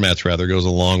 or formats rather, goes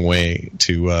a long way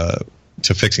to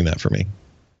fixing that for me.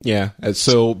 Yeah.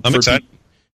 So I'm excited.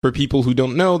 For people who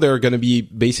don't know, there are going to be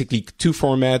basically 2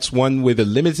 formats, one with a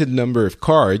limited number of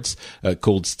cards,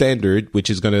 called Standard,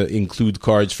 which is going to include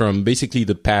cards from basically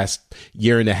the past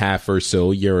year and a half or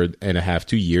so,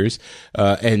 2 years,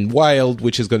 and Wild,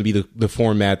 which is going to be the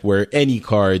format where any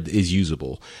card is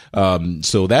usable.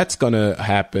 So that's going to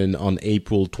happen on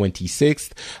April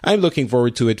 26th. I'm looking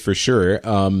forward to it for sure.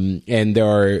 And there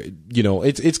are,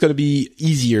 it's going to be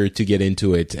easier to get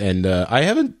into it. And I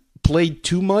haven't played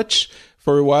too much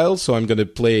for a while, so I'm going to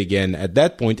play again at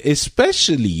that point,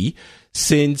 especially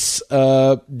since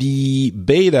the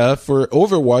beta for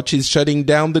Overwatch is shutting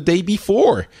down the day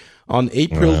before on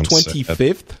April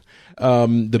 25th.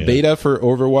 The beta for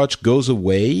Overwatch goes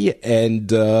away,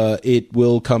 and it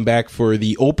will come back for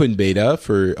the open beta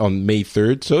on May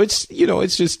 3rd. So it's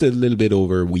just a little bit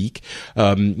over a week.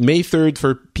 May 3rd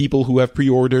for people who have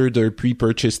pre-ordered or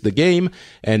pre-purchased the game,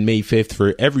 and May 5th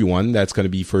for everyone. That's going to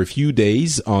be for a few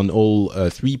days on all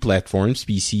 3 platforms,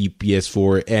 PC,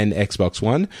 PS4, and Xbox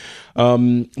One.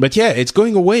 But yeah, it's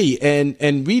going away,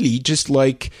 and really, just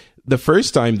like the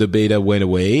first time the beta went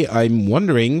away, I'm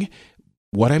wondering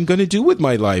what I'm going to do with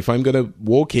my life. I'm going to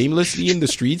walk aimlessly in the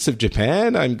streets of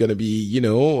Japan. I'm going to be,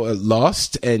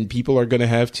 lost, and people are going to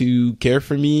have to care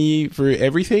for me for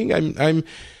everything.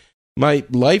 My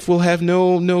life will have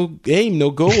no aim,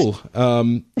 no goal.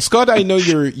 Scott, I know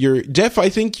you're Jeff. I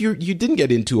think you didn't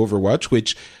get into Overwatch,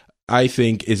 which I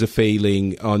think is a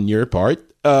failing on your part.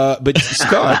 But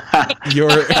Scott,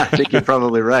 I think you're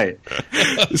probably right.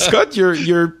 Scott,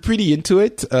 you're pretty into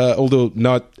it, although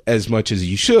not as much as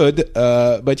you should.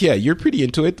 But yeah, you're pretty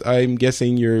into it. I'm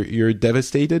guessing you're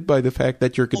devastated by the fact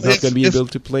that you're not going to be able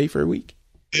to play for a week.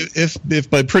 If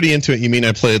by pretty into it you mean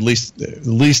I play at least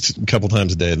a couple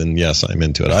times a day, then yes, I'm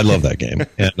into it. I love that game,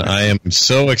 and I am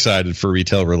so excited for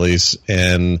retail release.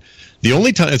 And the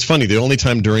only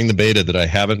time during the beta that I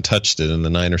haven't touched it in the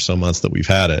 9 or so months that we've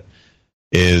had it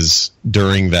is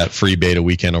during that free beta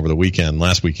weekend over the weekend,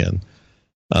 last weekend.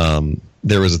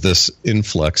 There was this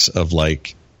influx of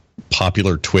like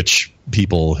popular Twitch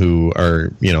people who are,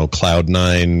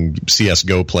 Cloud9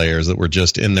 CSGO players that were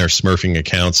just in their smurfing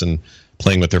accounts and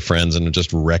playing with their friends and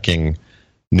just wrecking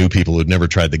new people who'd never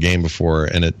tried the game before.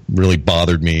 And it really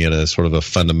bothered me at a sort of a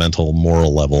fundamental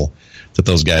moral level that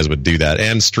those guys would do that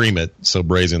and stream it so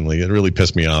brazenly. It really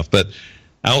pissed me off. But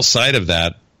outside of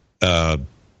that,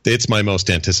 it's my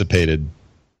most anticipated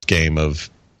game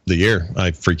of the year. I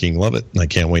freaking love it. I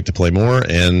can't wait to play more.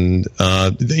 And,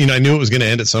 I knew it was going to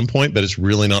end at some point, but it's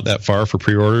really not that far for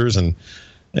pre-orders. And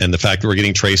the fact that we're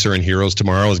getting Tracer and Heroes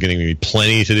tomorrow is going to be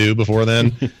plenty to do before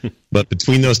then. But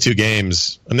between those two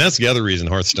games, and that's the other reason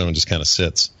Hearthstone just kind of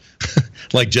sits.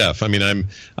 Like Jeff, I mean,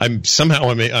 I'm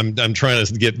trying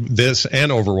to get this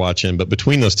and Overwatch in, but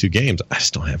between those two games, I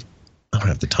don't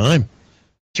have the time.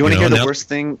 Do you want to hear the worst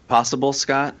thing possible,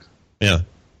 Scott? Yeah.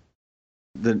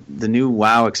 The new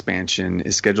WoW expansion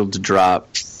is scheduled to drop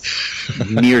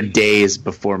mere days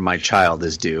before my child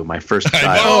is due. My first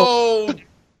child. Oh,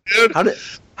 dude.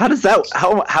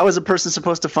 How is a person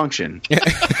supposed to function?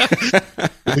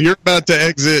 You're about to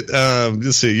exit.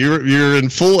 Let's see. You're in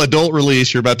full adult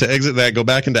release. You're about to exit that, go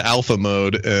back into alpha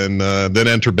mode, and then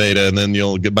enter beta, and then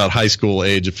you'll get about high school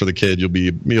age for the kid.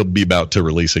 You'll be about to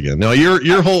release again. Now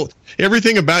your whole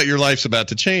everything about your life's about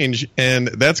to change, and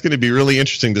that's going to be really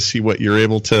interesting to see what you're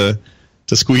able to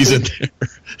squeeze in there.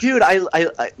 Dude,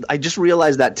 I just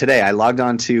realized that today. I logged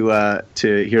on to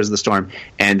Here's the Storm,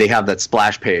 and they have that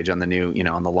splash page on the new,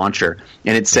 on the launcher,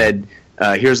 and it said,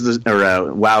 "Here's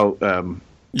the WoW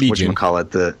Legion.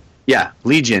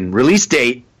 Legion release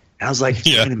date." And I was like,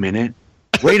 wait a minute,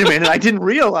 I didn't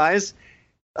realize.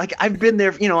 Like I've been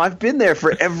there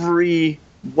for every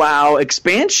WoW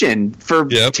expansion for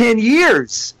 10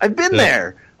 years. I've been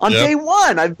there. On day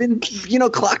one, I've been,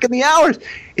 clocking the hours.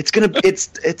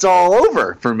 It's all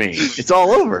over for me. It's all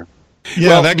over. Yeah,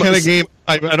 well, that kind of game.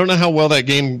 I don't know how well that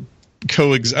game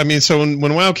coexists. I mean, so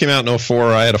when WoW came out in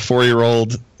 2004, I had a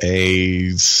 4-year-old, a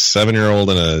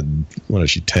 7-year-old, and what is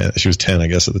she, 10? She was 10, I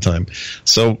guess, at the time.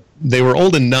 So they were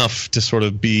old enough to sort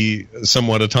of be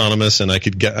somewhat autonomous, and I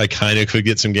kind of could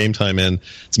get some game time in.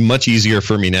 It's much easier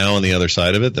for me now on the other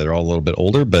side of it. They're all a little bit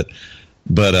older, but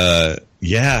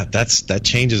yeah, that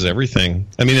changes everything.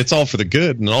 I mean, it's all for the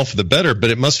good and all for the better, but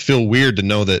it must feel weird to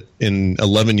know that in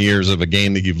 11 years of a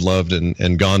game that you've loved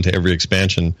and gone to every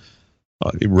expansion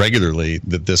regularly,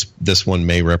 that this one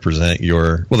may represent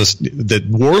that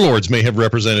Warlords may have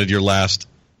represented your last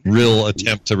real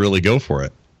attempt to really go for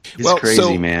it. It's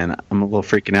crazy, man. I'm a little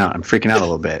freaking out. I'm freaking out a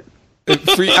little bit.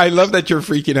 I love that you're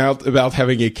freaking out about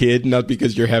having a kid, not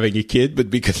because you're having a kid, but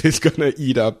because it's gonna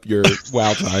eat up your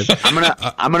WoW time.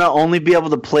 I'm gonna only be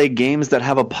able to play games that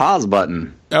have a pause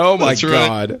button. Oh my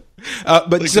God! Right.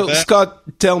 But so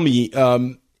Scott, tell me,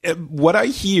 what I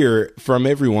hear from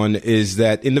everyone is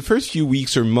that in the first few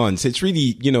weeks or months, it's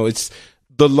really, it's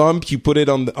the lump, you put it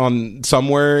on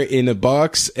somewhere in a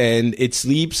box and it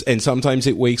sleeps, and sometimes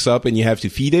it wakes up and you have to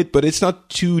feed it, but it's not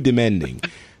too demanding.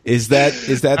 Is that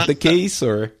the case,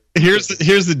 or here's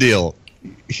the deal,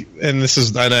 and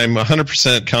I'm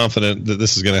 100% confident that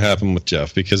this is going to happen with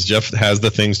Jeff, because Jeff has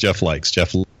the things Jeff likes.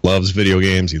 Jeff loves video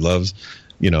games. He loves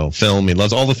film. He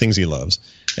loves all the things he loves.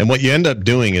 And what you end up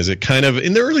doing is it kind of,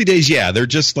 in the early days, they're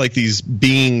just like these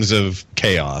beings of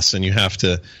chaos, and you have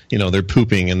to, they're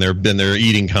pooping and they're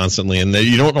eating constantly, and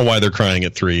you don't know why they're crying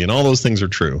at 3, and all those things are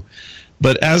true.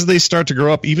 But as they start to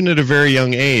grow up, even at a very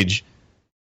young age,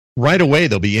 right away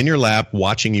they'll be in your lap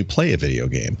watching you play a video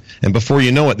game. And before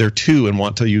you know it, they're 2 and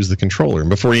want to use the controller. And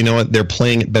before you know it, they're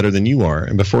playing it better than you are.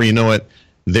 And before you know it,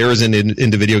 they're as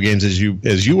into video games as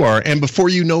you are. And before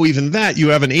you know even that, you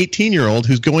have an 18-year-old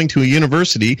who's going to a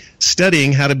university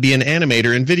studying how to be an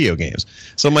animator in video games.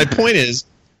 So my point is,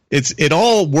 it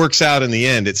all works out in the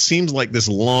end. It seems like this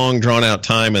long, drawn-out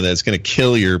time and that it's going to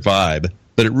kill your vibe,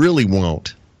 but it really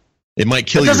won't. It might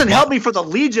kill you. It doesn't help me for the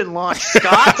Legion launch,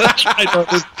 Scott.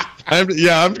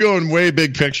 I'm going way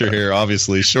big picture here,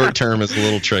 obviously. Short term is a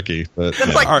little tricky. But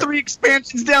that's like 3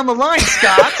 expansions down the line,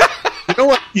 Scott.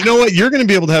 You know what? You're going to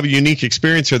be able to have a unique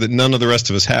experience here that none of the rest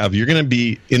of us have. You're going to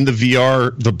be in the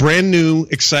VR, the brand new,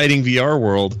 exciting VR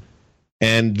world,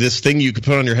 and this thing you can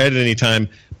put on your head at any time,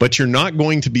 but you're not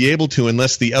going to be able to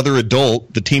unless the other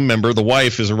adult, the team member, the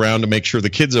wife, is around to make sure the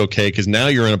kid's okay, because now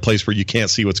you're in a place where you can't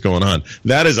see what's going on.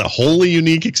 That is a wholly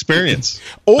unique experience.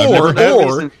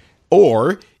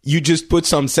 Or you just put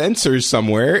some sensors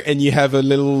somewhere and you have a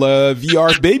little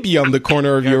VR baby on the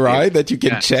corner of your eye that you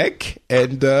can check,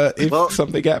 and if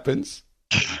something happens.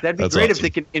 That'd be great awesome. If they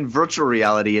could, in virtual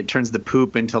reality, it turns the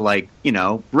poop into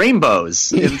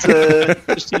rainbows.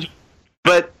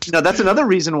 But that's another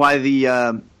reason why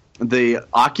the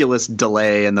Oculus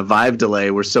delay and the Vive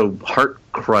delay were so heart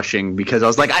crushing, because I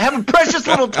was like, I have a precious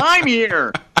little time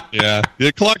here. Yeah,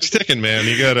 the clock's ticking, man.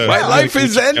 You gotta. My life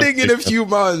is ending in a few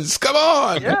months. Come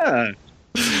on. Yeah.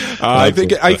 I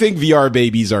think VR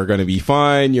babies are going to be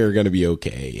fine. You're going to be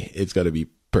okay. It's going to be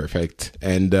perfect,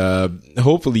 and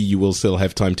hopefully you will still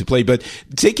have time to play. But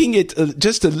taking it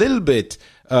just a little bit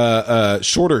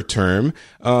shorter term.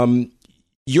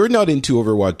 You're not into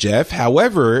Overwatch, Jeff.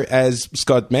 However, as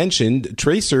Scott mentioned,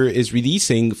 Tracer is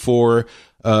releasing for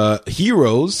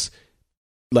Heroes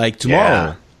like tomorrow.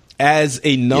 Yeah. As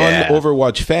a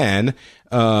non-Overwatch fan,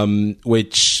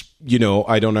 which,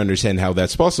 I don't understand how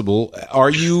that's possible. Are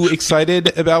you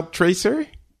excited about Tracer?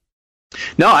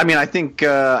 No, I mean, I think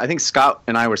Scott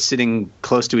and I were sitting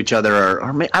close to each other, or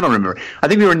I don't remember. I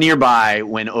think we were nearby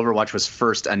when Overwatch was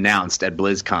first announced at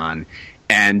BlizzCon.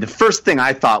 And the first thing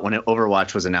I thought when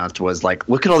Overwatch was announced was like,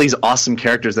 look at all these awesome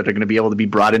characters that are going to be able to be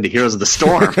brought into Heroes of the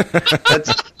Storm.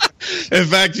 In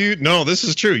fact, this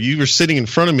is true. You were sitting in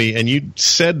front of me and you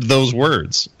said those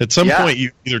words. At some point,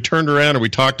 you either turned around or we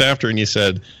talked after, and you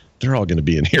said, they're all going to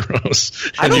be in Heroes.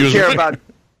 I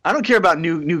don't care about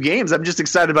new games. I'm just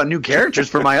excited about new characters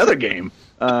for my other game.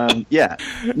 I'm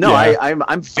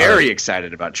very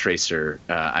excited about Tracer.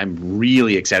 I'm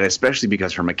really excited, especially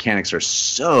because her mechanics are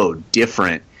so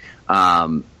different.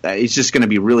 It's just going to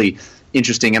be really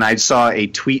interesting. And I saw a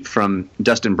tweet from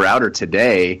Dustin Browder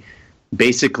today,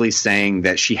 basically saying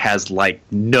that she has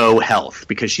no health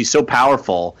because she's so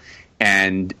powerful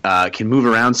and can move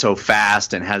around so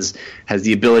fast, and has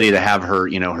the ability to have her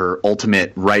her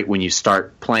ultimate right when you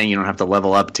start playing. You don't have to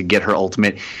level up to get her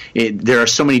ultimate. There are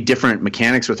so many different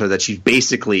mechanics with her that she's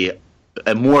basically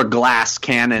a more glass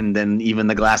cannon than even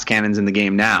the glass cannons in the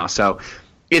game now. So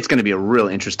it's going to be a real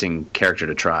interesting character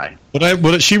to try.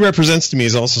 What she represents to me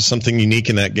is also something unique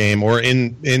in that game, or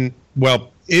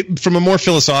from a more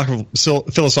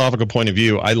philosophical point of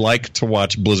view, I like to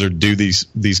watch Blizzard do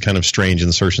these kind of strange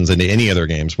insertions into any other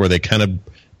games where they kind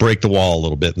of break the wall a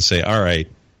little bit and say, all right,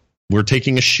 we're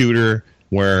taking a shooter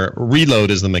where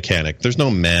reload is the mechanic. There's no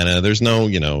mana. There's no,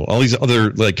 all these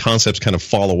other concepts kind of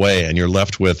fall away, and you're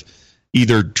left with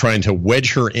either trying to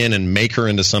wedge her in and make her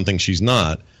into something she's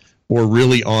not, or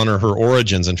really honor her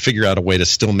origins and figure out a way to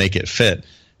still make it fit.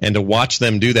 And to watch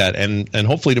them do that, and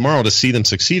hopefully tomorrow to see them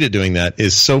succeed at doing that,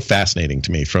 is so fascinating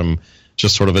to me from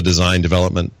just sort of a design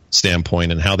development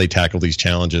standpoint and how they tackle these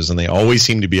challenges. And they always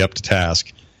seem to be up to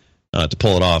task to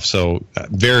pull it off. So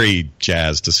very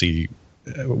jazzed to see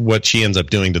what she ends up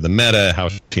doing to the meta, how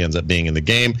she ends up being in the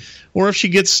game, or if she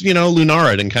gets,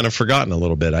 Lunara'd and kind of forgotten a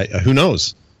little bit. Who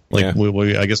knows? I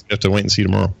guess we have to wait and see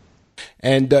tomorrow.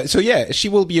 And she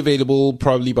will be available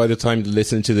probably by the time you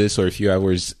listen to this or a few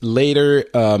hours later.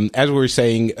 As we were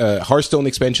saying, Hearthstone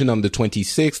expansion on the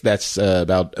 26th. That's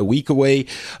about a week away.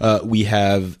 We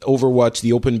have Overwatch,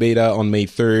 the open beta on May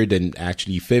 3rd and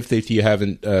actually 5th if you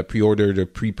haven't pre-ordered or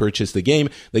pre-purchased the game.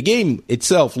 The game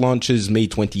itself launches May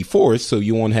 24th, so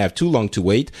you won't have too long to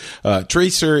wait.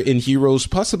 Tracer in Heroes,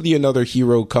 possibly another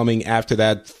hero coming after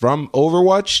that from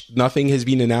Overwatch. Nothing has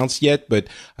been announced yet, but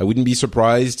I wouldn't be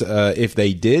surprised if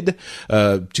they did,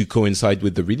 to coincide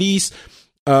with the release.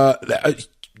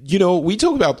 We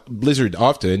talk about Blizzard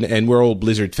often, and we're all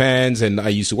Blizzard fans, and I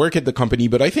used to work at the company,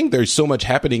 but I think there's so much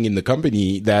happening in the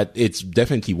company that it's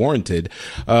definitely warranted.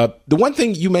 The one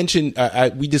thing you mentioned,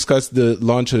 we discussed the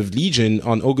launch of Legion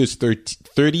on August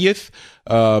 30th.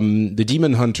 The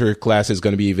Demon Hunter class is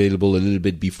going to be available a little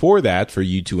bit before that for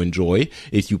you to enjoy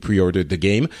if you pre-ordered the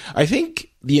game. I think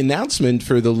the announcement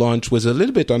for the launch was a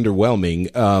little bit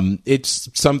underwhelming. It's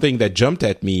something that jumped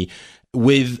at me.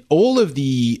 With all of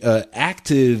the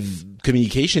active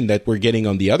communication that we're getting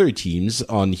on the other teams,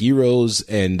 on Heroes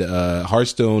and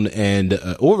Hearthstone and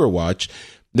Overwatch,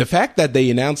 the fact that they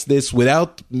announced this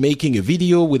without making a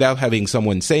video, without having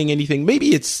someone saying anything,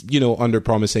 maybe it's,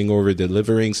 under-promising,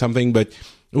 over-delivering something, but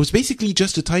it was basically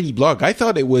just a tiny blog. I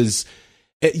thought it was...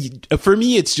 For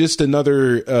me, it's just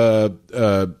another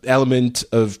element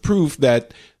of proof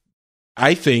that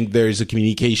I think there's a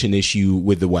communication issue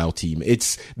with the WoW team.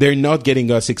 They're not getting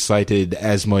us excited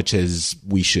as much as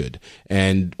we should.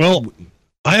 And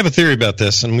I have a theory about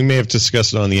this, and we may have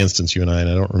discussed it on the instance, you and I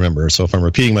don't remember. So if I'm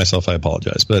repeating myself, I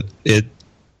apologize. But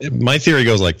my theory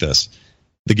goes like this.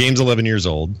 The game's 11 years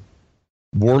old.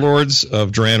 Warlords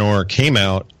of Draenor came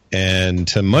out, and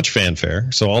to much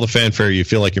fanfare. So all the fanfare you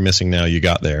feel like you're missing now, you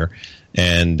got there.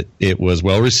 And it was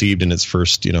well received in its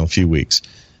first, few weeks.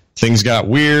 Things got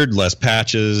weird, less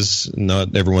patches.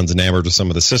 Not everyone's enamored with some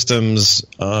of the systems.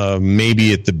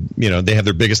 Maybe they had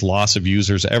their biggest loss of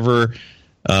users ever.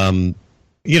 Things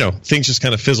just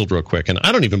kind of fizzled real quick. And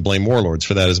I don't even blame Warlords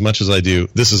for that as much as I do.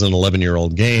 This is an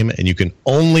 11-year-old game, and you can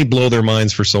only blow their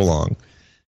minds for so long.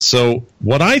 So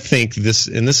what I think this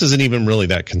isn't even really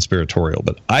that conspiratorial,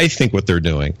 but I think what they're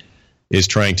doing is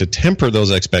trying to temper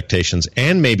those expectations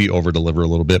and maybe over-deliver a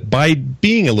little bit by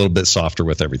being a little bit softer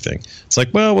with everything. It's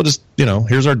like, well, we'll just,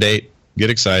 here's our date. Get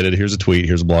excited. Here's a tweet.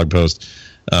 Here's a blog post.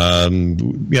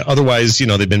 Otherwise,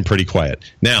 they've been pretty quiet.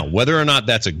 Now, whether or not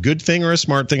that's a good thing or a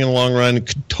smart thing in the long run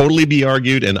could totally be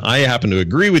argued, and I happen to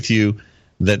agree with you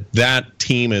that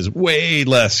team is way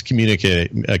less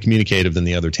communicative than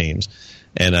the other teams,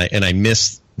 and I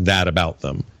miss that about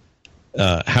them.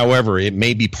 However, it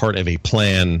may be part of a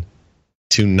plan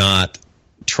to not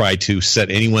try to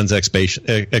set anyone's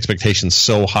expectations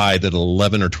so high that an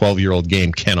 11 or 12-year-old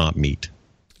game cannot meet.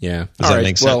 Yeah. Does that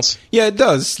make sense? Well, yeah, it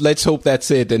does. Let's hope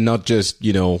that's it, and not just,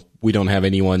 we don't have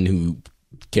anyone who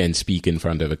can speak in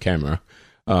front of a camera.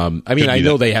 I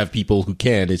know they have people who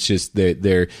can. It's just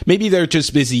they're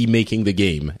just busy making the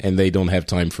game, and they don't have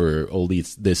time for all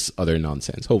this other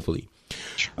nonsense, hopefully.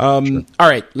 All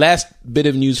right, last bit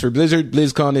of news for Blizzard.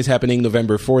 BlizzCon is happening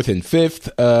November 4th and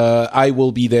 5th. I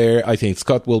will be there. I think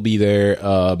Scott will be there.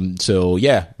 So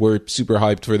yeah, we're super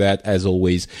hyped for that as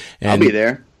always. And, I'll be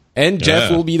there. And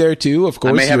Jeff will be there too, of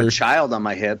course. I may have a child on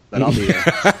my hip, but I'll be there.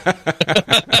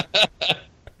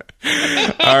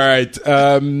 All right.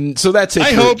 So that's it.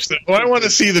 I hope so. I want to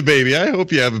see the baby. I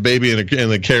hope you have a baby in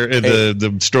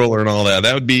the stroller and all that.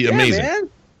 That would be amazing. Man.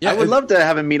 Yeah, I would love to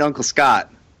have him meet Uncle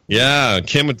Scott. Yeah,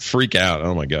 Kim would freak out.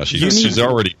 Oh my gosh, she's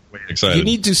already way excited. You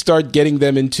need to start getting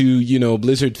them into,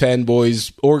 Blizzard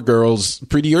fanboys or girls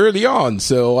pretty early on.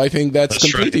 So I think that's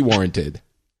completely warranted.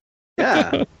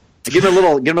 Yeah, give him a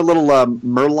little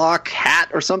Murloc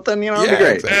hat or something. It'd be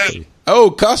great. Exactly.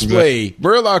 Oh, cosplay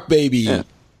Murloc baby.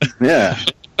 Yeah.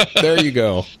 There you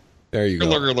go.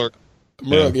 Murloc.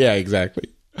 Yeah, exactly.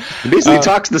 He basically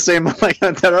talks the same like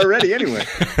that already, anyway.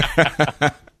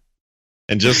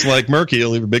 And just like Murky,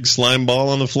 he'll leave a big slime ball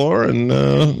on the floor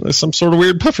and some sort of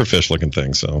weird pufferfish looking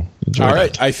thing. So, enjoy all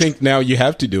right, I think now you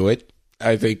have to do it.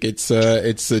 I think it's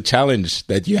a challenge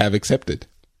that you have accepted.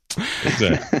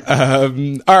 Exactly.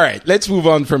 All right, let's move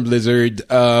on from Blizzard.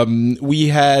 We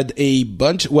had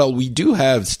we do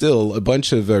have still a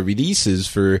bunch of releases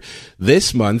for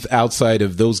this month outside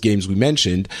of those games we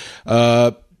mentioned.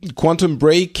 Quantum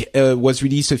Break was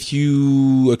released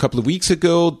a couple of weeks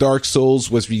ago. Dark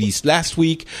Souls was released last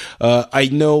week. I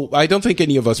don't think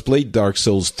any of us played Dark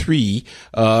Souls 3.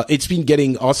 It's been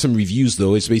getting awesome reviews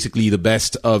though. It's basically the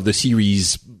best of the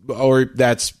series, or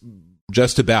that's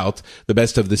just about the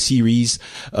best of the series.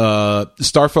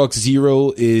 Star Fox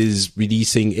Zero is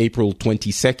releasing April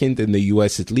 22nd in the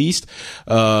US at least.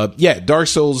 Dark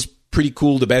Souls, pretty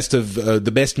cool. The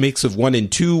best mix of 1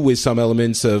 and 2 with some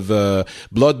elements of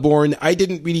Bloodborne. I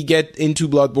didn't really get into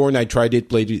Bloodborne. I tried it,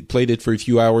 played it for a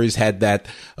few hours, had that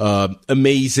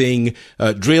amazing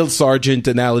drill sergeant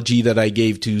analogy that I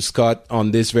gave to Scott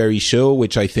on this very show,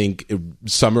 which I think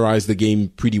summarized the game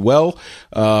pretty well.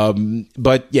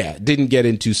 But yeah, didn't get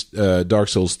into Dark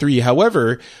Souls 3.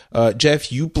 However, Jeff,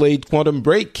 you played Quantum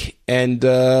Break, and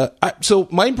so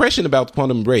my impression about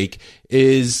Quantum Break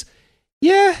is,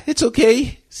 yeah, it's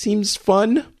okay. seems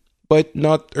fun, but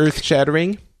not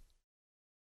earth-shattering.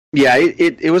 Yeah,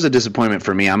 it was a disappointment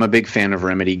for me. I'm a big fan of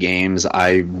Remedy games.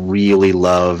 I really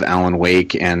love Alan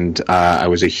Wake, and I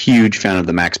was a huge fan of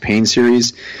the Max Payne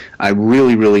series. I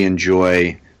really, really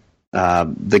enjoy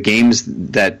the games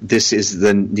that this is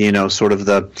that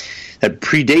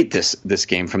predate this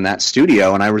game from that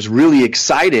studio, and I was really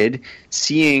excited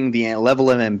seeing the level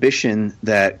of ambition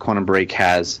that Quantum Break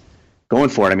has going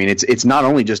for it. I mean, it's not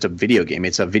only just a video game;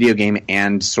 it's a video game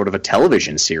and sort of a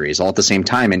television series all at the same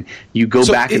time, and you go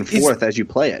back and forth as you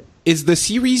play it. Is the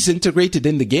series integrated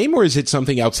in the game, or is it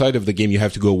something outside of the game you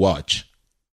have to go watch?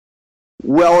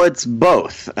 Well, it's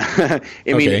both.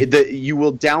 mean, you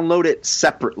will download it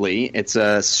separately. It's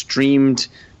a streamed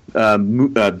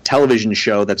television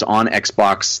show that's on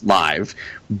Xbox Live,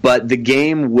 but the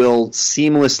game will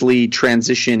seamlessly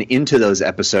transition into those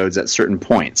episodes at certain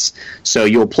points. So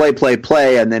you'll play,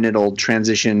 and then it'll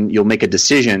transition. You'll make a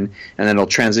decision, and then it'll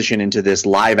transition into this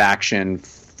live-action,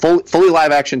 fully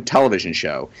live-action television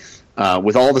show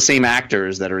with all the same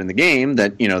actors that are in the game,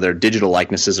 that their digital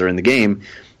likenesses are in the game,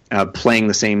 playing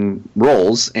the same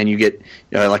roles, and you get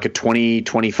like a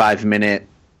 20-25 minute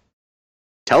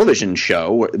television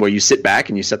show where you sit back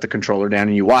and you set the controller down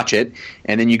and you watch it,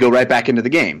 and then you go right back into the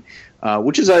game,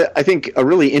 which is, I think, a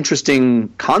really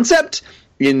interesting concept.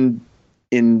 In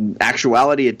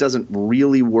actuality, it doesn't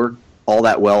really work all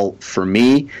that well for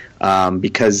me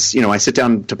because I sit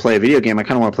down to play a video game. I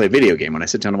kind of want to play a video game. When I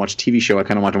sit down to watch a TV show, I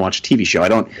kind of want to watch a TV show. I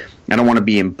don't want to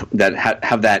be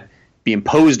have that be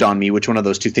imposed on me which one of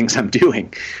those two things I'm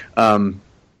doing.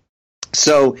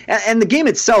 So the game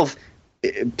itself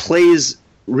plays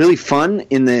really fun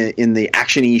in the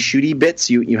action-y, shooty bits.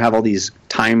 You have all these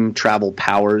time travel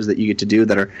powers that you get to do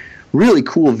that are really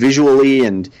cool visually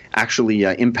and actually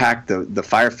impact the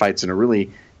firefights in a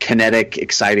really kinetic,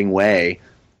 exciting way.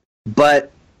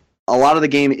 But a lot of the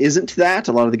game isn't that.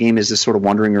 A lot of the game is just sort of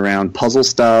wandering around puzzle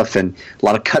stuff and a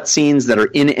lot of cutscenes that are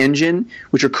in-engine,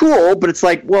 which are cool, but it's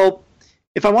like, well,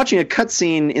 if I'm watching a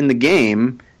cutscene in the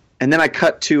game and then I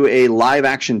cut to a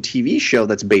live-action TV show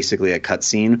that's basically a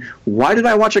cutscene, why did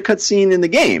I watch a cutscene in the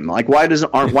game? Like, why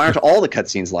aren't all the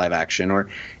cutscenes live-action? Or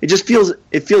it just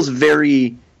feels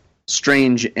very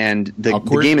strange, and the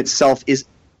game itself is...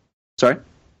 Sorry?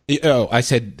 Oh, I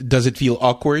said, does it feel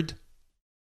awkward?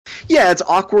 Yeah, it's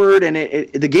awkward, and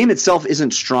the game itself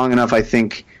isn't strong enough, I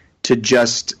think, to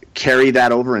just carry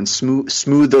that over and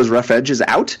smooth those rough edges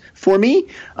out for me,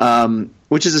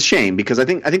 which is a shame, because I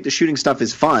think the shooting stuff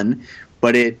is fun,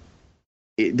 but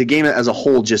the game as a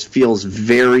whole just feels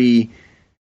very,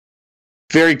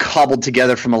 very cobbled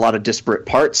together from a lot of disparate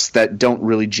parts that don't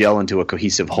really gel into a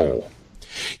cohesive whole.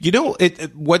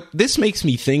 What this makes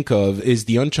me think of is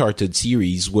the Uncharted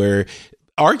series, where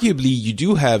arguably you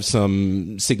do have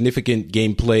some significant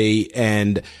gameplay,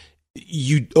 and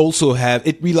you also have,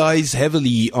 it relies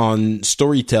heavily on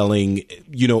storytelling,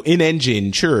 in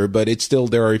engine, sure, but it's still,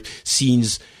 there are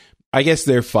scenes, I guess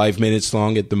they're 5 minutes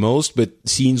long at the most, but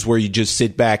scenes where you just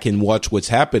sit back and watch what's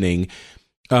happening.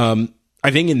 I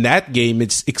think in that game,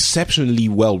 it's exceptionally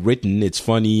well written. It's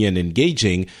funny and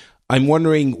engaging. I'm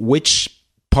wondering which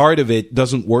part of it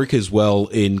doesn't work as well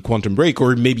in Quantum Break,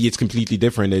 or maybe it's completely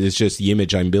different and it's just the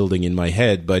image I'm building in my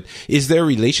head. But is there a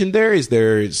relation there? Is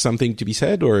there something to be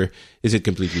said, or is it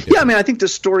completely different? Yeah, I mean, I think the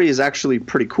story is actually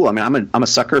pretty cool. I mean, I'm a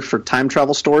sucker for time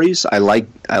travel stories. I like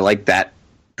that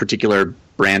particular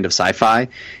brand of sci-fi,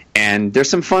 and there's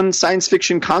some fun science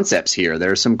fiction concepts here.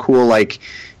 There's some cool,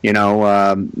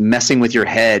 messing with your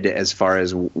head as far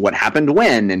as what happened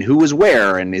when and who was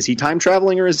where, and is he time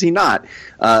traveling or is he not?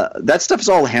 That stuff is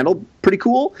all handled pretty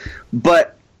cool,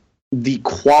 but the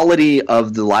quality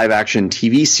of the live action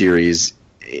TV series,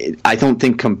 I don't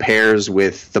think compares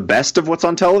with the best of what's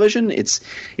on television.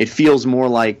 It feels more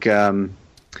like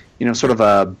sort of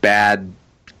a bad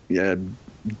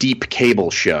deep cable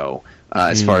show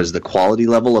as far as the quality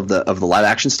level of the live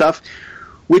action stuff,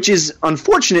 which is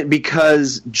unfortunate,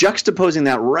 because juxtaposing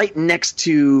that right next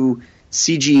to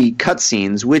CG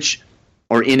cutscenes,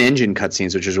 or in-engine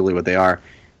cutscenes, which is really what they are,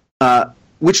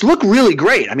 which look really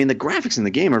great. I mean, the graphics in the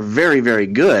game are very, very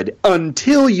good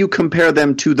until you compare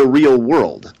them to the real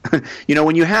world.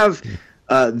 When you have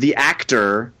the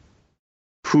actor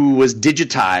who was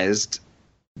digitized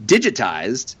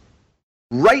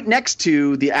right next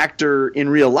to the actor in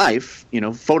real life,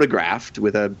 photographed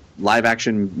with a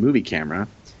live-action movie camera,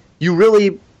 you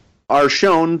really are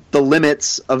shown the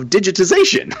limits of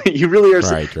digitization. You really are.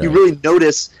 Right. You really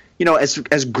notice,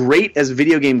 as great as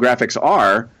video game graphics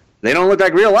are, they don't look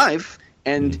like real life,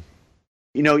 and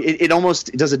it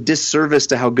almost does a disservice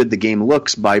to how good the game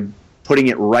looks by putting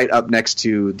it right up next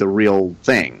to the real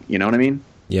thing. You know what I mean?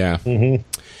 Yeah. Mm-hmm.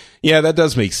 Yeah, that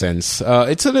does make sense.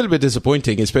 It's a little bit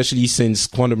disappointing, especially since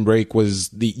Quantum Break was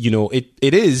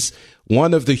it is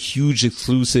one of the huge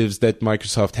exclusives that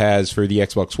Microsoft has for the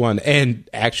Xbox One and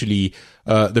actually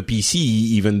the PC,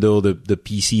 even though the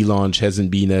PC launch hasn't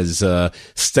been as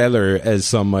stellar as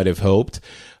some might have hoped.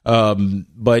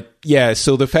 But yeah,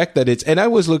 so the fact that and I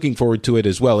was looking forward to it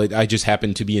as well. I just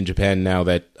happened to be in Japan now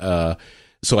that,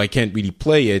 so I can't really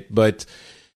play it, but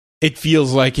it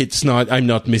feels like I'm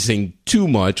not missing too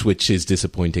much, which is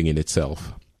disappointing in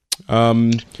itself.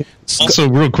 Also,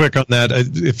 real quick on that,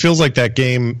 it feels like that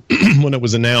game, when it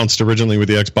was announced originally with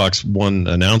the Xbox One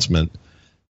announcement,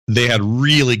 they had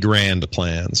really grand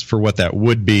plans for what that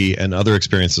would be and other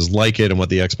experiences like it and what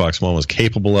the Xbox One was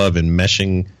capable of in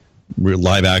meshing real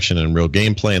live action and real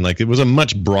gameplay. And like, it was a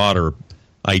much broader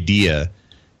idea.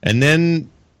 And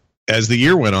then as the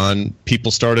year went on,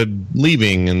 people started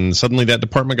leaving, and suddenly that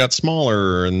department got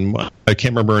smaller. And I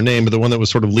can't remember her name, but the one that was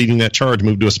sort of leading that charge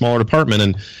moved to a smaller department,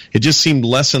 and it just seemed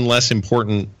less and less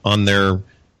important on their,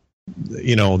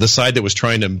 the side that was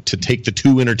trying to take the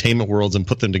two entertainment worlds and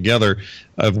put them together,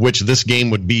 of which this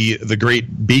game would be the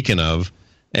great beacon of.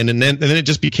 And then it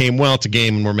just became, well, it's a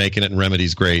game and we're making it, and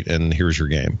Remedy's great, and here's your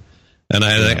game. And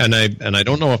I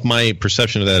don't know if my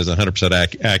perception of that is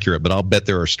 100% accurate, but I'll bet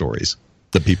there are stories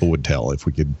that people would tell if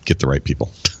we could get the right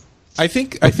people. I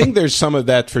think there's some of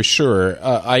that for sure.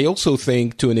 I also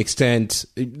think, to an extent,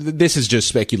 this is just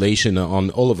speculation on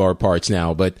all of our parts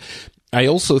now, but I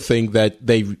also think that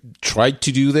they tried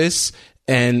to do this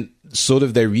and sort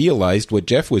of they realized what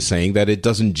Jeff was saying, that it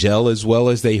doesn't gel as well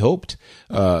as they hoped.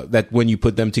 That when you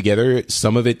put them together,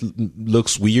 some of it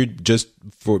looks weird just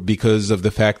because of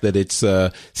the fact that it's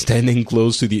standing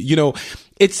close to the,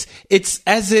 it's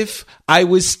as if I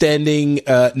was standing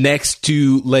next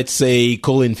to, let's say,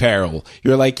 Colin Farrell.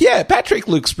 You're like, yeah, Patrick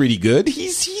looks pretty good.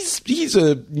 He's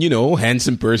a,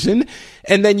 handsome person.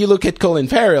 And then you look at Colin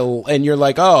Farrell and you're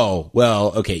like, oh,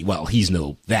 well, okay, well, he's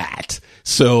no that.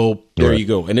 So there you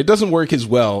go. And it doesn't work as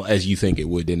well as you think it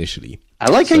would initially. I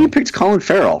like how you picked Colin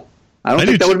Farrell. I don't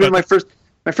think that would have been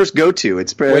my first go-to.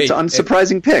 It's an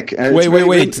unsurprising pick.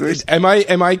 Wait.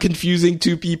 Am I confusing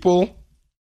two people?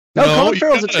 No, Colin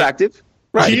Farrell's attractive.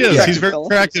 Right. He is. Yeah. He's very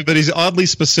attractive, but he's oddly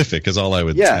specific, is all I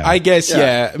would say. I guess,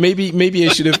 yeah. Maybe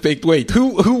I should have picked. Wait,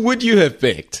 who would you have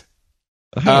picked?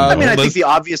 I think the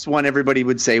obvious one everybody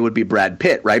would say would be Brad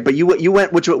Pitt, right? But you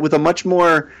went with a much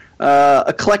more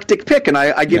eclectic pick, and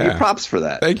I give you props for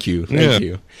that. Thank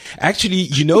you. Actually,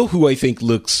 you know who I think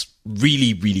looks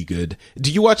really, really good?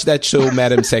 Do you watch that show,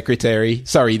 Madam Secretary?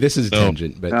 Sorry, this is a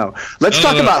tangent, but no. Let's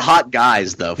talk about hot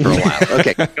guys though for a while.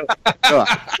 Okay, go on.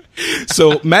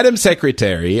 So, Madam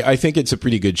Secretary, I think it's a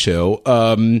pretty good show.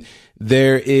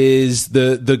 There is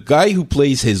the guy who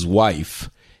plays his wife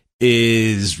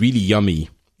is really yummy.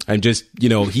 I'm just,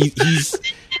 he's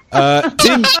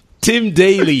Tim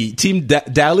Daly. Tim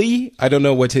Daly? I don't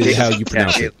know how you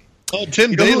pronounce it. Oh,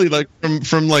 Tim Daly, like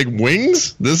from like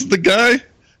Wings? This is the guy?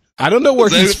 I don't know where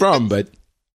he's from, but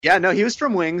yeah, no, he was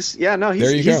from Wings. Yeah, no,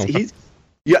 there you go.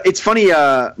 It's funny.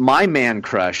 My man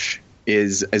crush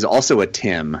is also a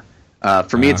Tim.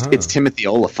 For me, it's Timothy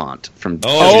Oliphant from.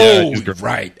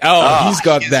 Right. Oh, he's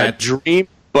got that dream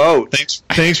boat.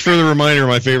 Thanks for the reminder.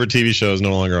 My favorite TV show is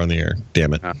no longer on the air.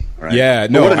 Damn it. Right. Yeah.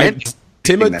 No.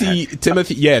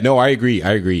 Timothy. Yeah, no, I agree.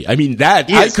 I mean,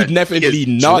 that I could definitely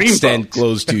not stand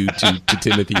close to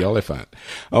Timothy Oliphant.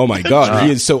 Oh my God,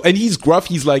 he is so, and he's gruff.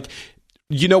 He's like,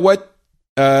 you know what?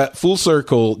 Full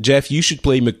circle, Jeff. You should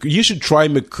try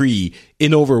McCree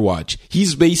in Overwatch.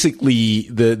 He's basically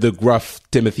the gruff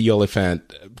Timothy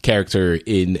Oliphant character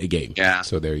in a game. Yeah.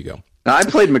 So there you go. I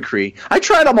played McCree. I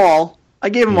tried them all. I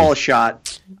gave them all a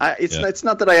shot. It's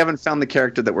not that I haven't found the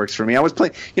character that works for me. I was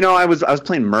playing, I was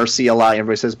playing Mercy a lot.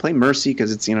 Everybody says play Mercy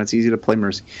because it's it's easy to play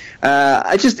Mercy.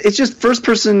 It's just first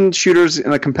person shooters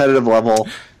in a competitive level.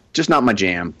 Just not my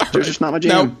jam. They're just not my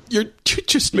jam. Now you're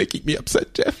just making me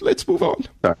upset, Jeff. Let's move on.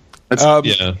 Sorry.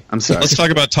 I'm sorry. Let's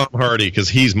talk about Tom Hardy because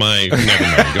he's my. Never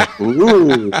mind.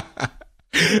 Ooh.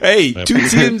 Hey,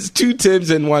 two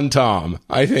Tims and one Tom.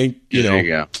 I think There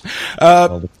you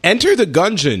go. Enter the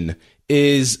Gungeon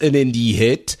is an indie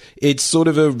hit. It's sort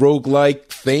of a roguelike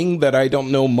thing that I don't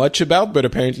know much about, but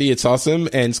apparently it's awesome.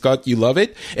 And Scott, you love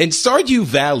it. And Stardew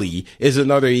Valley is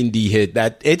another indie hit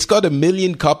that it's got 1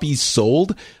 million copies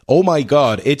sold. Oh my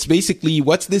God. It's basically,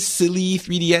 what's this silly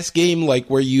 3DS game like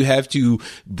where you have to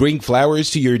bring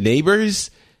flowers to your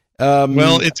neighbors?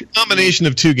 Well, it's a combination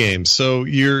of two games. So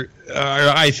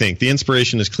I think the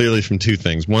inspiration is clearly from two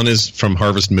things. One is from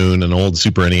Harvest Moon, an old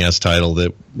Super NES title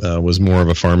that was more of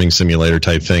a farming simulator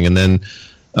type thing, and then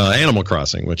Animal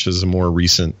Crossing, which is a more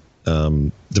recent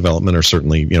development, or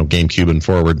certainly GameCube and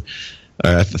forward.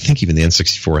 I think even the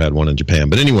N64 had one in Japan.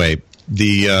 But anyway,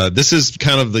 this is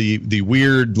kind of the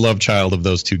weird love child of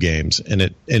those two games, and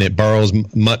it borrows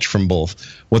much from both.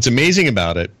 What's amazing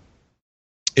about it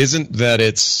isn't that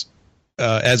it's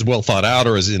as well thought out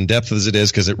or as in depth as it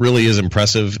is, because it really is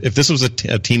impressive. If this was a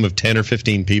team of 10 or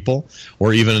 15 people,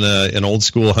 or even an old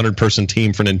school 100-person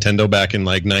team for Nintendo back in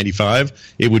like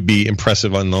 95, it would be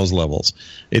impressive on those levels.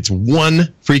 It's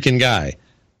one freaking guy,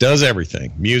 does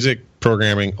everything, music,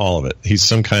 programming, all of it. He's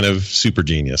some kind of super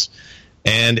genius.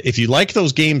 And if you like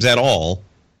those games at all,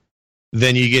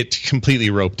 then you get completely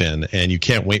roped in, and you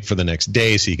can't wait for the next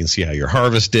day so you can see how your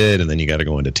harvest did, and then you got to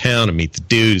go into town and meet the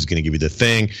dude who's going to give you the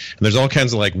thing. And there's all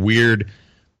kinds of like weird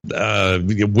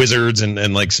wizards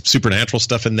and like supernatural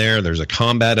stuff in there. There's a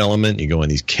combat element. You go in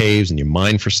these caves and you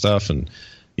mine for stuff, and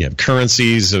you have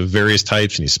currencies of various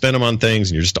types, and you spend them on things,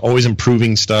 and you're just always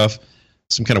improving stuff.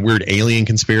 Some kind of weird alien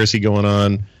conspiracy going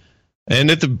on.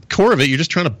 And at the core of it, you're just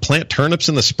trying to plant turnips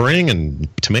in the spring and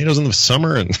tomatoes in the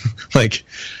summer, and like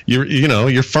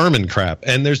you're farming crap.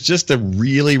 And there's just a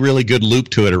really, really good loop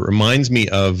to it. It reminds me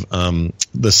of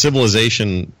the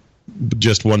Civilization,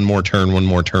 just one more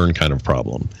turn kind of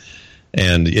problem.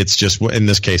 And it's just, in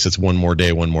this case, it's one more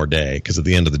day, because at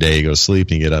the end of the day, you go to sleep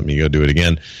and you get up and you go do it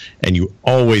again. And you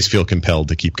always feel compelled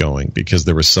to keep going because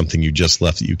there was something you just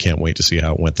left that you can't wait to see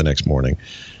how it went the next morning.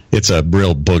 It's a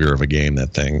real booger of a game,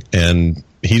 that thing. And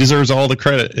he deserves all the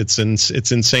credit. It's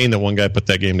insane that one guy put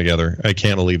that game together. I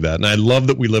can't believe that. And I love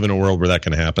that we live in a world where that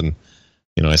can happen.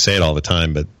 I say it all the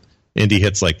time, but indie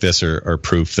hits like this are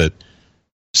proof that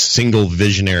single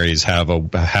visionaries have a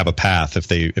path. If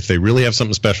they really have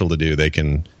something special to do, they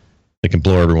can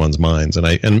blow everyone's minds.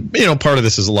 And part of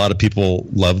this is a lot of people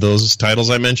love those titles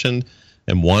I mentioned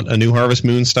and want a new Harvest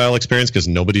Moon style experience because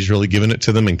nobody's really given it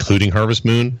to them, including Harvest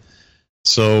Moon.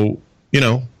 So,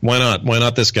 why not? Why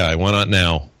not this guy? Why not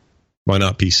now? Why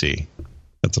not PC?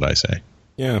 That's what I say.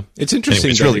 Yeah, it's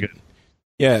interesting. Anyway, it's really good.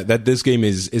 Yeah, that this game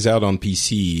is out on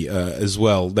PC as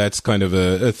well. That's kind of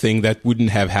a thing that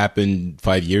wouldn't have happened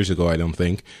 5 years ago, I don't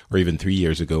think, or even 3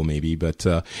 years ago maybe. But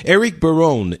Eric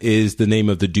Barone is the name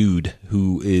of the dude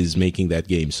who is making that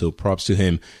game. So props to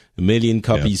him. 1 million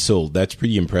copies sold. That's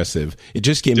pretty impressive. It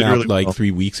just came out really 3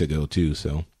 weeks ago too.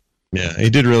 So yeah, he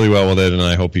did really well with it, and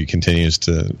I hope he continues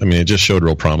to. I mean, it just showed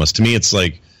real promise. To me, it's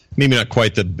like maybe not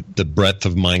quite the breadth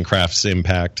of Minecraft's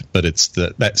impact, but it's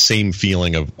that same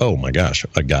feeling of, oh my gosh,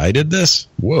 a guy did this?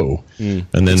 Whoa. And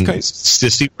then to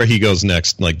see where he goes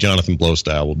next, like Jonathan Blow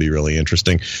style, will be really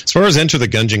interesting. As far as Enter the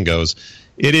Gungeon goes,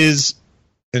 it is,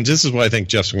 and this is why I think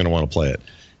Jeff's going to want to play it,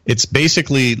 it's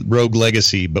basically Rogue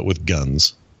Legacy, but with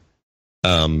guns.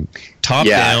 Top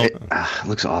down. It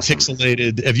looks awesome.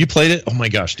 Pixelated. Have you played it? Oh my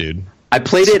gosh, dude. I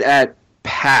played it at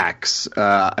PAX.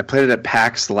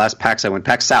 The last PAX I went,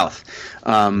 PAX South.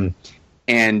 And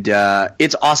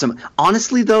it's awesome.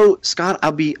 Honestly though, Scott,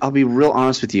 I'll be real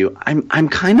honest with you. I'm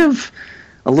kind of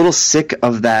a little sick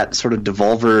of that sort of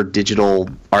Devolver digital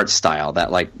art style,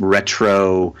 that like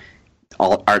retro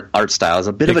art style is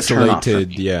a bit of a turnoff for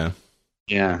me.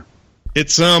 Yeah.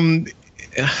 It's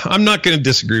I'm not going to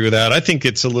disagree with that. I think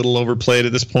it's a little overplayed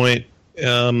at this point.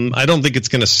 I don't think it's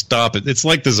going to stop it. It's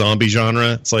like the zombie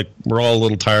genre. It's like we're all a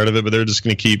little tired of it, but it's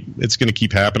going to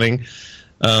keep happening.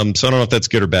 So I don't know if that's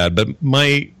good or bad, but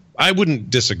I wouldn't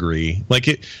disagree. Like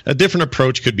a different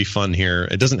approach could be fun here.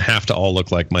 It doesn't have to all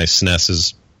look like my SNES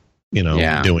is,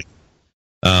 doing.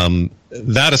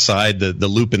 That aside, the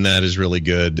loop in that is really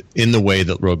good in the way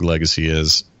that Rogue Legacy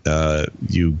is.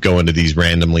 You go into these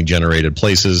randomly generated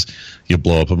places, you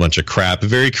blow up a bunch of crap,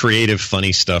 very creative,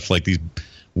 funny stuff like these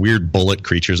weird bullet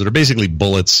creatures that are basically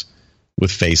bullets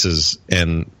with faces,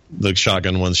 and the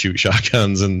shotgun ones shoot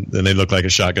shotguns, and they look like a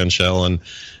shotgun shell, and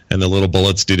the little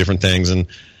bullets do different things, and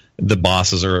the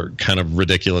bosses are kind of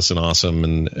ridiculous and awesome,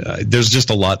 and there's just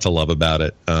a lot to love about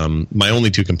it. My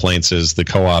only two complaints is the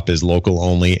co-op is local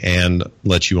only and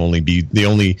lets you you can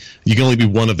only be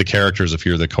one of the characters if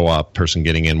you're the co-op person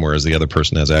getting in, whereas the other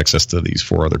person has access to these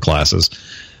 4 other classes.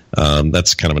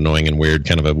 That's kind of annoying and weird,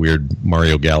 kind of a weird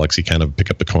Mario Galaxy kind of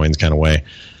pick up the coins kind of way.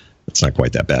 It's not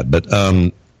quite that bad, but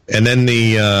and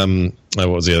then what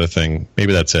was the other thing?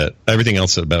 Maybe that's it. Everything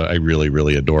else about it I really,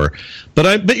 really adore.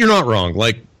 But you're not wrong.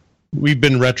 Like, we've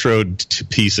been retroed to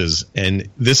pieces, and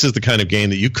this is the kind of game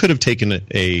that you could have taken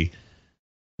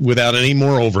without any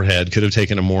more overhead, could have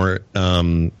taken a more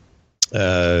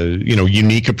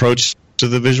unique approach to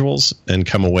the visuals and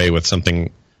come away with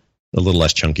something a little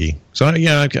less chunky. So I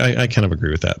kind of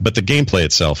agree with that. But the gameplay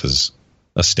itself is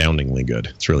astoundingly good.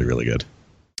 It's really, really good.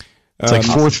 It's like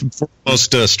fourth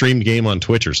most streamed game on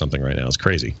Twitch or something right now. It's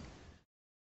crazy.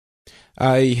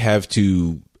 I have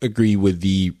to agree with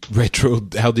the retro.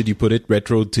 How did you put it?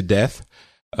 Retro to death.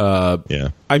 Yeah.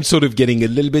 I'm sort of getting a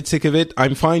little bit sick of it.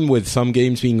 I'm fine with some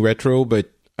games being retro, but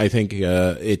I think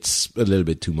it's a little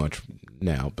bit too much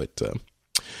now. But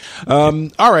all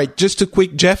right, just a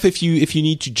quick, Jeff. If you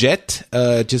need to jet,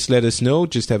 just let us know.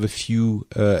 Just have a few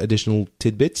additional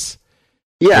tidbits.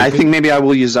 Yeah, I think maybe I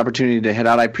will use the opportunity to head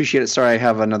out. I appreciate it. Sorry, I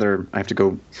have to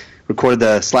go record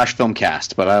the Slash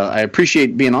Filmcast, but I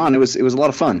appreciate being on. It was a lot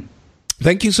of fun.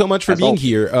 Thank you so much for being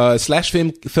here. Slash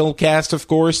Filmcast, of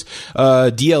course.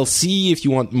 DLC, if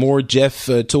you want more Jeff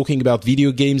talking about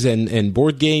video games and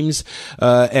board games.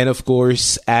 And, of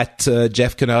course, at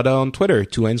Jeff Canada on Twitter,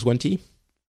 2 N's, 1 T.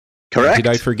 Correct. Did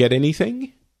I forget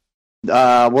anything?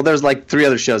 Well, there's like 3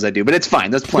 other shows I do, but it's fine.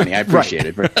 That's plenty. I appreciate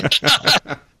it.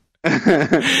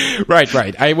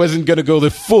 Right. I wasn't going to go the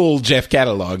full Jeff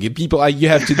catalog. You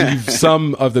have to leave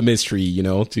some of the mystery,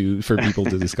 for people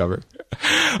to discover.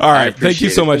 All right. Thank you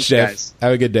so much, Jeff. Guys.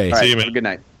 Have a good day. All right, see you, man. Have a good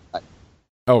night. Bye.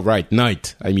 Oh, right.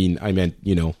 Night. I meant,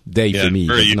 day for me,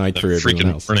 but night for everyone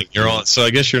else. Morning. So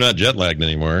I guess you're not jet lagged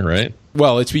anymore, right?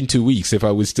 Well, it's been 2 weeks. If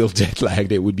I was still jet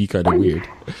lagged, it would be kind of weird.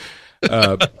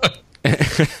 All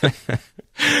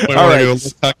right,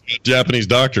 let's talk to a Japanese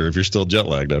doctor if you're still jet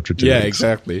lagged after 2 weeks. Yeah,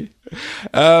 exactly.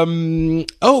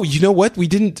 Oh, you know what? We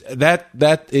didn't.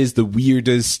 That is the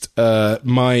weirdest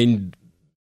mind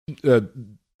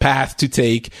path to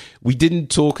take. We didn't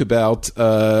talk about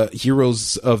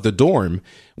Heroes of the Dorm,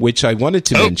 which I wanted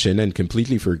to mention and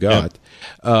completely forgot.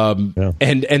 And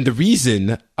the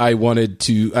reason I wanted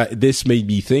to, this made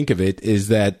me think of it, is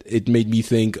that it made me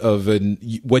think of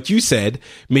what you said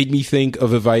made me think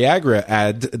of a Viagra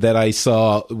ad that I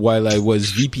saw while I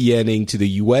was VPNing to the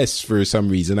US for some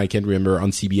reason. I can't remember.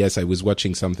 On CBS, I was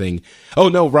watching something. Oh,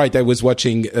 no, right. I was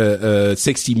watching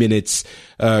 60 Minutes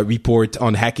report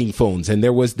on hacking phones. And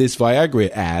there was this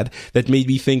Viagra ad that made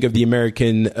me think of the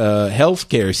American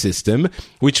healthcare system,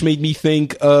 which made me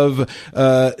think of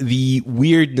the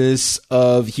weirdness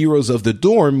of Heroes of the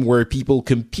Dorm, where people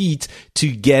compete to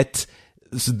get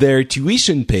their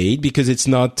tuition paid because it's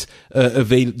not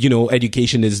available.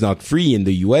 Education is not free in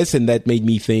the US, and that made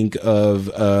me think of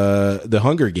the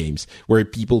Hunger Games, where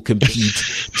people compete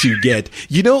to get.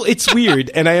 It's weird,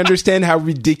 and I understand how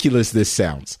ridiculous this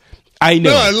sounds. I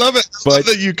know. No, I love it. I love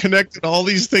that you connected all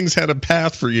these things had a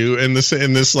path for you in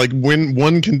this like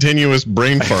one continuous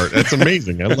brain fart. That's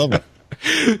amazing. I love it.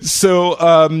 So,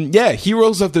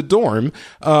 Heroes of the Dorm,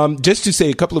 just to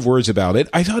say a couple of words about it,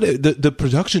 I thought the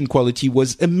production quality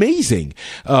was amazing.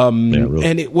 Really.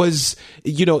 And it was,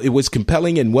 it was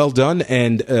compelling and well done.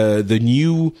 And the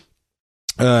new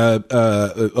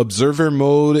observer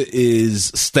mode is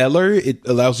stellar. It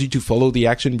allows you to follow the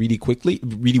action really quickly,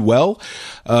 really well.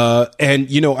 And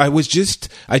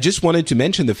I just wanted to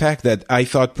mention the fact that I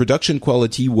thought production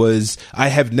quality was, I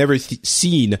have never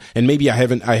seen, and maybe I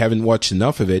haven't watched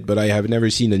enough of it, but I have never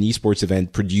seen an esports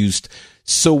event produced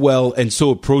so well and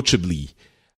so approachably.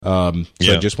 I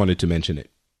just wanted to mention it.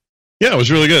 Yeah, it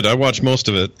was really good. I watched most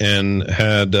of it and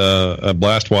had a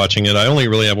blast watching it. I only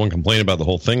really have one complaint about the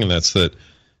whole thing, and that's that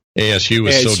ASU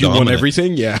was so dominant. Won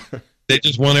everything, yeah. They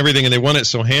just won everything, and they won it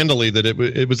so handily that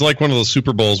it was like one of those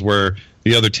Super Bowls where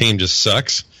the other team just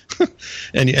sucks,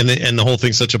 and the whole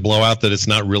thing's such a blowout that it's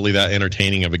not really that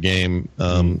entertaining of a game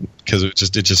because it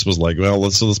just was like, well,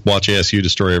 let's watch ASU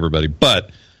destroy everybody, but.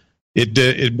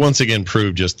 It once again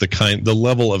proved just the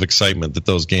level of excitement that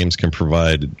those games can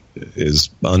provide is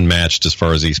unmatched as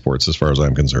far as esports, as far as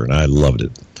I'm concerned. I loved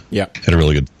it. Yeah, had a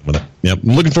really good time with it. Yep,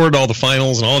 I'm looking forward to all the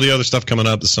finals and all the other stuff coming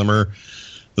up. The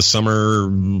summer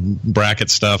bracket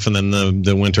stuff, and then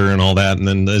the winter and all that. And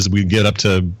then as we get up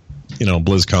to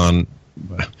BlizzCon,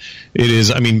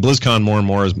 BlizzCon more and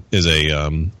more is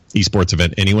a esports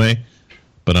event anyway.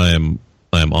 But I am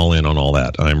all in on all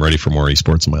that. I'm ready for more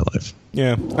esports in my life.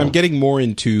 Yeah, I'm getting more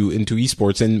into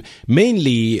esports, and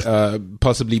mainly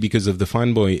possibly because of the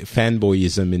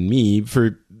fanboyism in me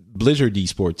for Blizzard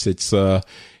esports.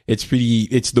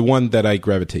 It's the one that I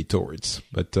gravitate towards.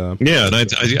 But yeah, and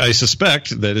I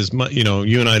suspect that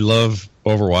you and I love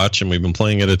Overwatch, and we've been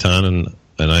playing it a ton,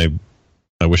 and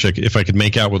I wish if I could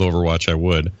make out with Overwatch, I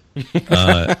would.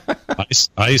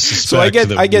 I suspect. So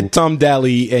I get Tom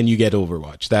Daly, and you get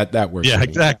Overwatch. That works. Yeah,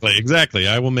 exactly.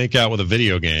 I will make out with a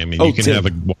video game, and you can have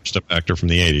a washed up actor from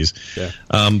the '80s. Yeah.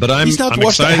 But he's not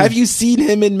washed up. Have you seen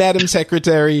him in Madam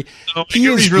Secretary? No, he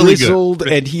is really grizzled,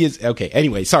 good. And he is okay.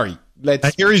 Anyway, sorry. let's.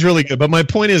 I hear he's really good, but my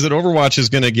point is that Overwatch is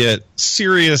going to get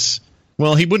serious.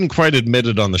 Well, he wouldn't quite admit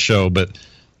it on the show, but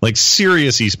like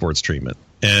serious esports treatment,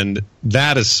 and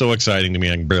that is so exciting to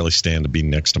me. I can barely stand to be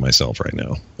next to myself right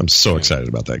now. I'm so excited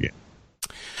about that game.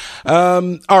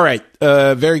 All right.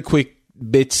 Very quick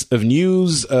bits of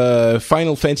news.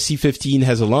 Final Fantasy 15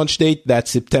 has a launch date.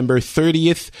 That's September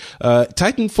 30th.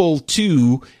 Titanfall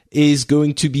 2 is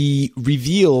going to be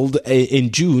revealed in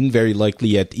June, very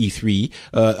likely at E3.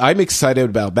 I'm excited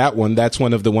about that one. That's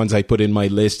one of the ones I put in my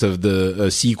list of the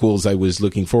sequels I was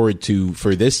looking forward to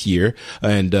for this year.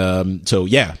 And so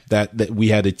yeah, that we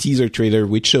had a teaser trailer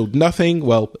which showed nothing.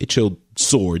 Well, it showed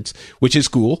swords, which is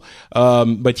cool.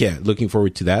 But yeah, looking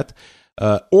forward to that.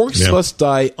 Orcs Must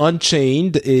Die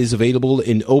Unchained is available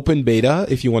in open beta.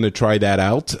 If you want to try that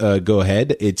out, go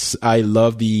ahead. I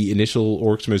love the initial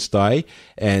Orcs Must Die,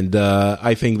 and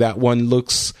I think that one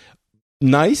looks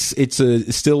nice. It's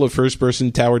still a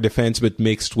first-person tower defense, but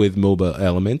mixed with MOBA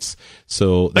elements.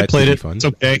 So that I played it. Fun. It's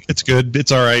okay. It's good.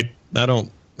 It's all right. I don't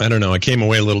know. I came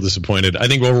away a little disappointed. I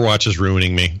think Overwatch is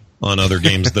ruining me on other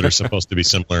games that are supposed to be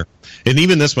similar, and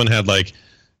even this one had like.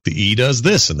 The E does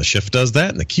this, and the shift does that,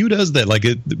 and the Q does that. Like,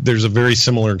 there's a very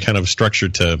similar kind of structure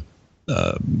to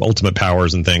ultimate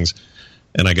powers and things.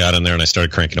 And I got in there, and I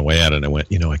started cranking away at it, and I went,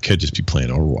 I could just be playing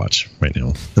Overwatch right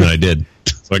now. And I did.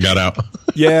 So I got out.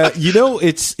 Yeah,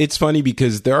 it's funny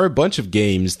because there are a bunch of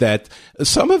games that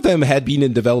some of them had been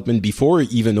in development before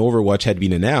even Overwatch had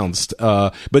been announced,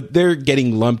 but they're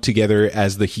getting lumped together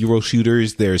as the hero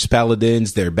shooters. There's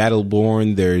Paladins, there's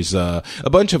Battleborn, there's a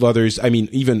bunch of others. I mean,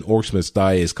 even Orcs Must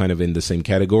Die is kind of in the same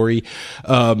category.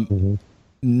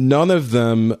 None of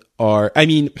them are, I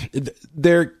mean,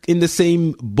 they're in the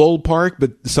same ballpark,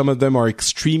 but some of them are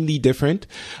extremely different.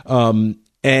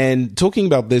 And talking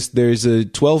about this, there's a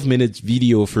 12-minute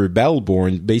video for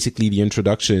Battleborn, basically the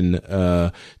introduction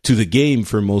to the game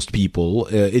for most people.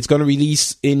 It's going to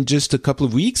release in just a couple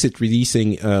of weeks. It's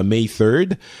releasing May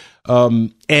 3rd.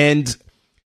 And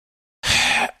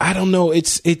I don't know,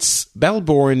 it's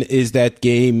Battleborn is that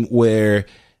game where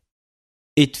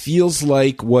it feels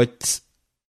like what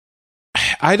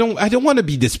I don't want to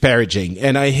be disparaging,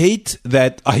 and I hate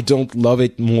that I don't love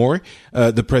it more,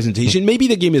 the presentation. Maybe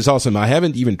the game is awesome. I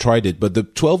haven't even tried it, but the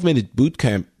 12-minute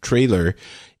bootcamp trailer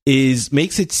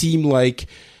makes it seem like,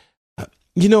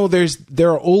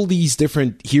 there are all these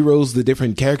different heroes, the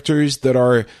different characters that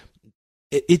are,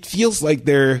 it feels like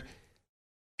they're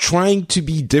trying to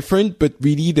be different, but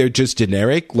really they're just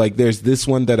generic. Like there's this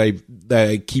one that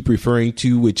I keep referring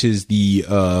to, which is the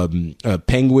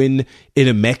penguin in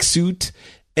a mech suit.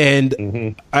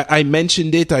 And I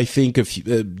mentioned it, I think,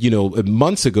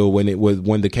 months ago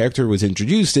when the character was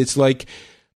introduced. It's like,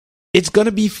 it's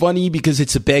gonna be funny because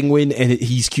it's a penguin and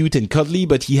he's cute and cuddly,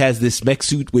 but he has this mech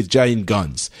suit with giant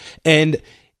guns. And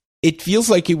it feels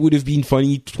like it would have been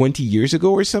funny 20 years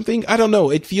ago or something. I don't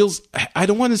know. It feels, I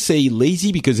don't want to say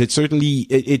lazy because it certainly,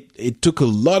 it took a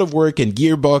lot of work, and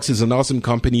Gearbox is an awesome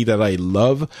company that I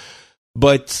love.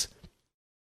 But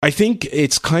I think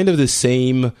it's kind of the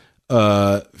same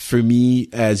for me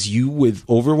as you with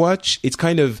Overwatch. It's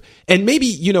kind of, and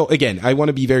maybe, again, I want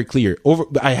to be very clear.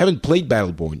 I haven't played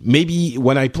Battleborn. Maybe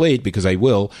when I play it, because I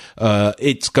will,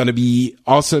 it's going to be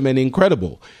awesome and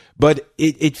incredible. But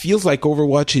it feels like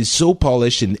Overwatch is so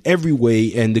polished in every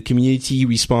way, and the community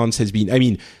response has been,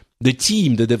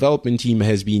 the development team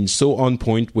has been so on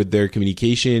point with their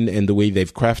communication and the way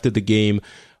they've crafted the game.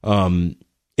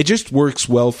 It just works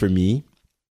well for me.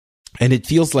 And it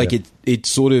feels like it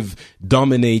sort of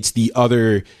dominates the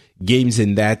other games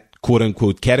in that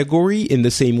quote-unquote category, in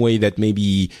the same way that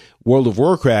maybe World of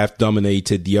Warcraft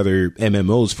dominated the other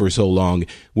MMOs for so long,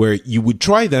 where you would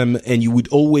try them and you would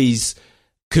always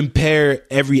compare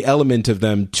every element of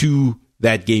them to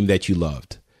that game that you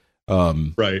loved.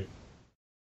 Right.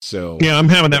 So yeah, I'm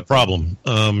having that problem.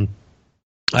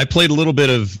 I played a little bit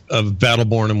of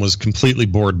Battleborn and was completely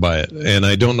bored by it, and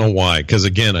I don't know why. Because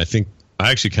again, I think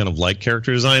I actually kind of like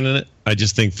character design in it. I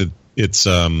just think that it's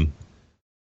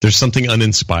there's something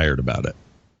uninspired about it,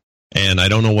 and I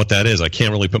don't know what that is. I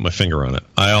can't really put my finger on it.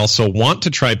 I also want to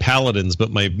try Paladins, but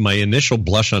my initial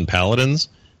blush on Paladins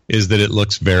is that it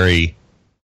looks very.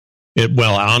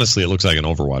 Honestly, it looks like an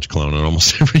Overwatch clone in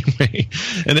almost every way.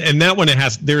 And that one,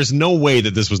 there's no way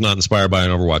that this was not inspired by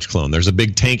an Overwatch clone. There's a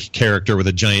big tank character with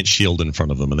a giant shield in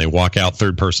front of them, and they walk out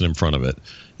third person in front of it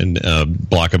and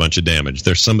block a bunch of damage.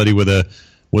 There's somebody with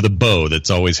a bow that's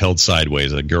always held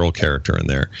sideways, a girl character in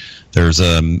there. There's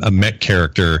a mech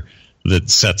character that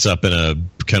sets up in a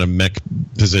kind of mech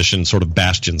position, sort of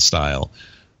Bastion style.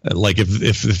 Like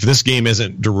if this game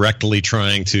isn't directly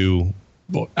trying to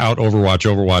out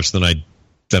Overwatch, then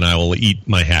then I will eat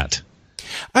my hat.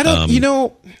 I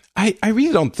don't. I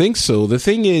really don't think so. The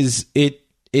thing is, it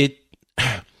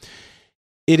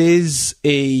is a.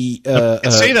 You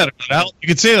could say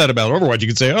that about Overwatch. You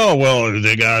could say, "Oh, well,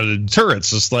 they got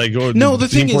turrets." It's like no. The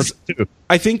thing is,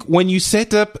 I think when you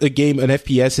set up a game, an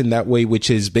FPS in that way, which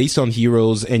is based on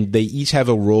heroes, and they each have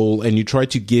a role, and you try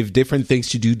to give different things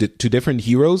to do to different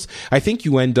heroes, I think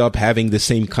you end up having the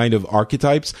same kind of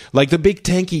archetypes. Like the big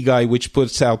tanky guy, which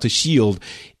puts out a shield,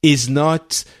 is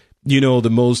not, the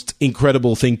most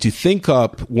incredible thing to think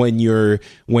up when you're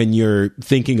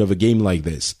thinking of a game like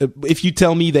this. If you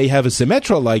tell me they have a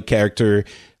Symmetra-like character,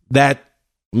 that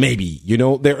maybe,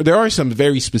 there are some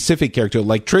very specific characters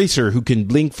like Tracer who can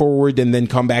blink forward and then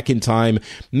come back in time.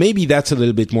 Maybe that's a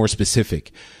little bit more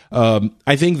specific.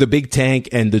 I think the big tank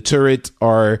and the turret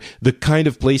are the kind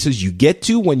of places you get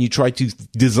to when you try to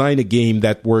design a game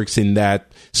that works in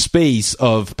that space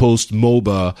of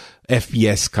post-MOBA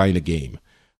FPS kind of game.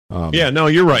 No,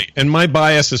 you're right. And my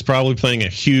bias is probably playing a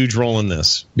huge role in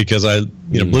this because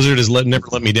Blizzard has never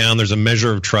let me down. There's a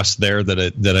measure of trust there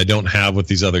that I don't have with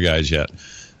these other guys yet.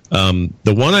 The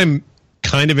one I'm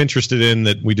kind of interested in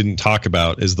that we didn't talk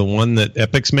about is the one that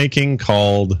Epic's making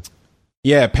called...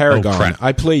 Yeah, Paragon.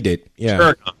 I played it. Yeah.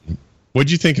 Paragon.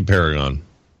 What'd you think of Paragon?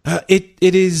 It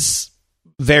is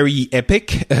very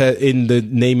epic in the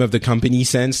name of the company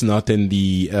sense, not in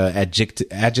the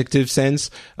adjective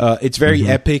sense. It's very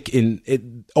epic in it.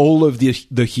 All of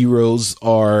the heroes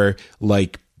are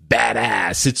like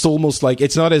badass. It's almost like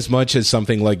it's not as much as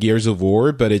something like Gears of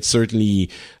War, but it's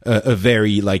certainly a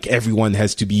very like everyone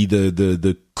has to be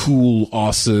the cool,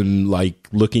 awesome, like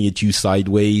looking at you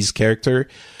sideways character.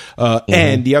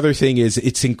 And the other thing is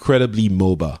it's incredibly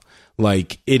MOBA.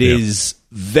 Like it is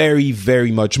very,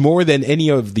 very much more than any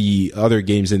of the other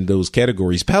games in those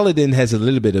categories. Paladin has a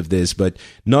little bit of this, but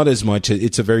not as much.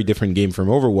 It's a very different game from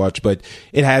Overwatch, but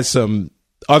it has some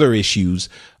other issues.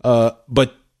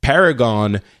 But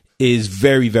Paragon is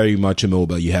very, very much a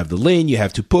MOBA. You have the lane, you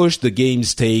have to push. The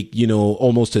games take,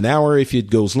 almost an hour if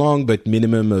it goes long, but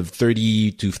minimum of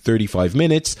 30 to 35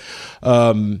 minutes.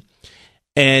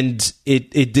 And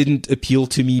it didn't appeal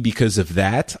to me because of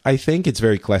that. I think it's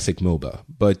very classic MOBA,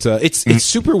 but it's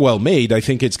super well made. I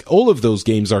think all of those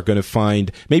games are going to find,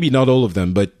 maybe not all of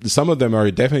them, but some of them are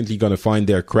definitely going to find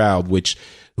their crowd,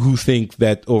 who think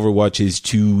that Overwatch is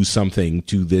too something,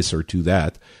 to this or to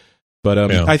that. But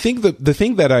I think the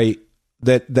thing that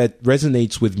that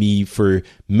resonates with me for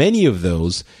many of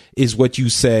those is what you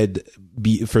said.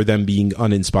 For them being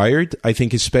uninspired, I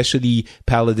think especially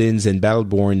Paladins and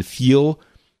Battleborn feel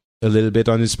a little bit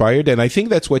uninspired, and I think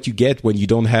that's what you get when you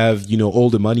don't have all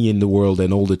the money in the world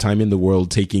and all the time in the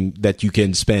world that you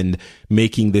can spend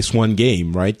making this one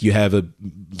game. Right? You have a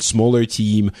smaller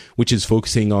team which is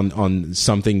focusing on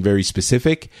something very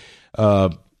specific,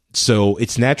 so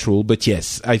it's natural. But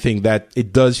yes, I think that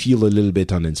it does feel a little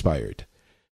bit uninspired.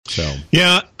 So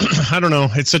yeah, I don't know.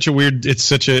 It's such a weird.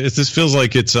 This feels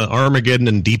like it's Armageddon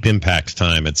and Deep Impact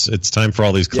time. It's time for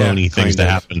all these cloney things to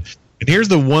happen. And here's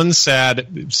the one sad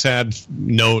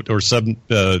note or sub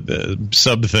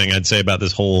thing I'd say about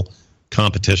this whole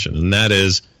competition, and that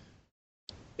is,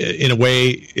 in a way,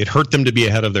 it hurt them to be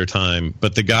ahead of their time.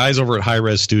 But the guys over at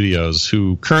Hi-Rez Studios,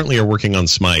 who currently are working on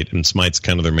Smite, and Smite's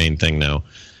kind of their main thing now,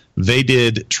 they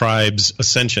did Tribes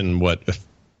Ascension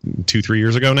 2-3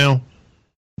 years ago now.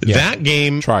 Yeah. That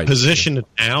game positioned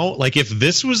now, like if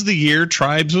this was the year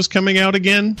Tribes was coming out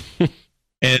again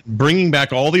and bringing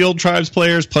back all the old Tribes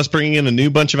players, plus bringing in a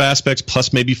new bunch of aspects,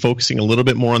 plus maybe focusing a little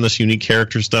bit more on this unique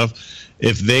character stuff.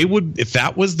 If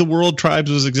that was the world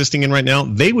Tribes was existing in right now,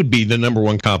 they would be the number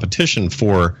one competition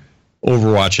for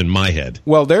Overwatch in my head.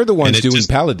 Well, they're the ones doing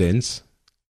Paladins.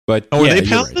 But were they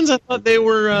Paladins? Right. I thought they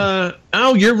were.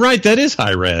 You're right. That is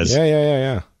Hi-Rez.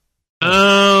 Yeah.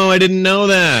 Oh, I didn't know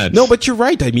that. No, but you're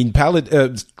right. I mean,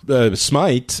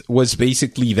 Smite was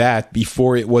basically that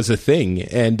before it was a thing,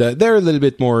 and they're a little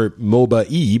bit more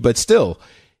MOBA-y, but still,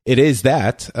 it is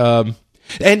that.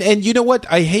 And you know what?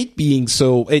 I hate being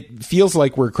so. It feels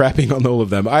like we're crapping on all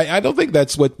of them. I don't think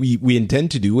that's what we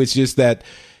intend to do. It's just that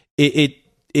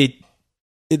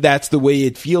that's the way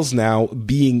it feels now,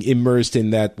 being immersed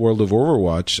in that world of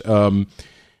Overwatch.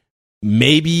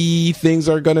 Maybe things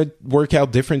are going to work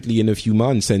out differently in a few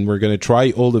months, and we're going to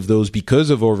try all of those because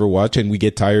of Overwatch, and we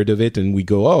get tired of it, and we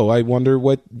go, oh, I wonder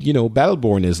what,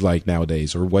 Battleborn is like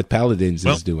nowadays, or what Paladins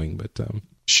is doing. But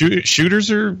shooters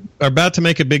are about to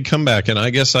make a big comeback, and I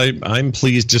guess I'm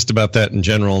pleased just about that in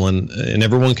general, and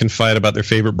everyone can fight about their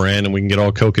favorite brand, and we can get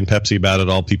all Coke and Pepsi about it,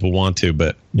 all people want to,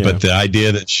 but the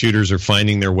idea that shooters are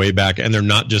finding their way back, and they're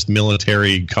not just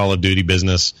military Call of Duty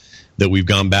business. that we've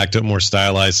gone back to a more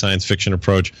stylized science fiction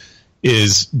approach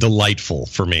is delightful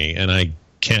for me, and I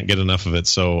can't get enough of it.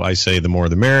 So I say the more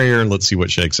the merrier. Let's see what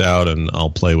shakes out, and I'll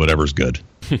play whatever's good.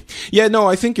 Yeah, no,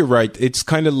 I think you're right. It's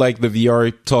kind of like the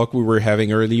VR talk we were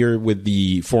having earlier with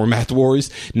the format wars.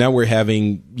 Now we're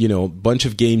having, a bunch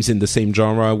of games in the same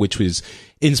genre, which was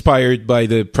inspired by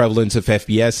the prevalence of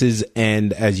FPSs,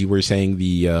 and as you were saying,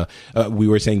 we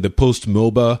were saying the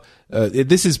post-MOBA.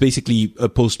 This is basically a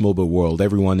post-MOBA world.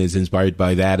 Everyone is inspired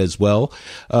by that as well.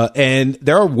 And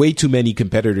there are way too many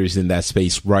competitors in that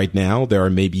space right now. There are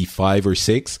maybe 5 or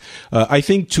 6. I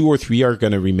think 2 or 3 are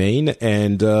going to remain,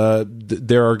 and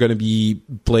there are going to be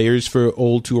players for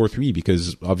all 2 or 3,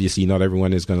 because obviously not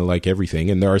everyone is going to like everything,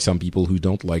 and there are some people who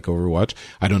don't like Overwatch.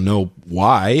 I don't know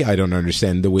why. I don't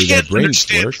understand the way their brains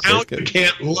work. How you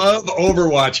can't love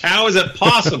Overwatch? How is it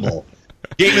possible?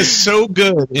 Game is so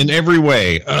good in every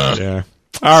way. Yeah.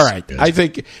 All right. I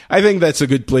think that's a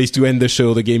good place to end the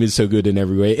show. The game is so good in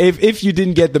every way. If you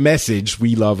didn't get the message,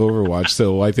 we love Overwatch.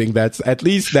 So I think that's at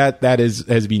least that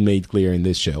has been made clear in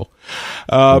this show.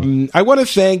 I want to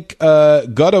thank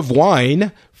God of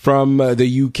Wine from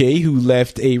the UK, who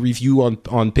left a review on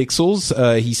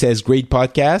Pixels. He says, great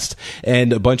podcast,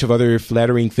 and a bunch of other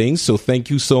flattering things. So thank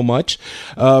you so much.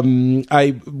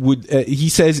 He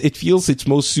says it feels it's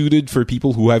most suited for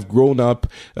people who have grown up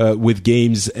with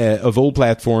games of all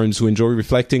platforms, who enjoy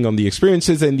reflecting on the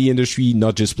experiences and the industry,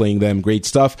 not just playing them. Great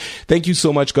stuff. Thank you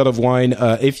so much, God of Wine.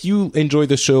 If you enjoy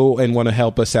the show and want to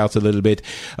help us out a little bit,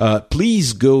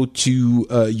 please go to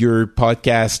your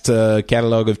podcast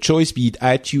catalog of choice, be it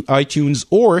at iTunes,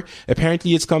 or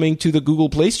apparently it's coming to the Google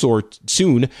Play Store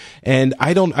soon. And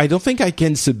I don't think I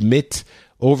can submit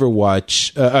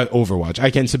Overwatch.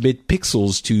 I can submit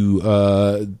Pixels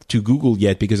to Google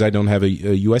yet, because I don't have a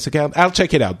US account. I'll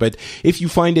check it out. But if you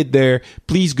find it there,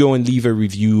 please go and leave a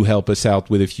review. Help us out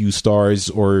with a few stars,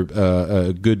 or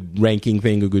a good ranking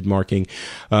thing, a good marking.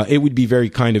 It would be very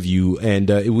kind of you, and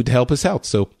it would help us out.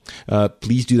 So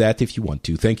please do that if you want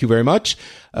to. Thank you very much.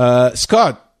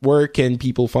 Scott, where can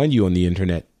people find you on the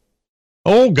internet?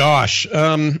 Oh, gosh.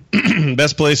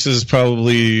 Best place is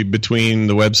probably between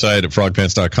the website at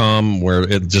frogpants.com, where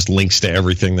it just links to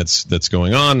everything that's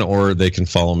going on, or they can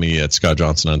follow me at Scott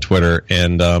Johnson on Twitter.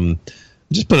 And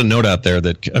just put a note out there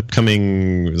that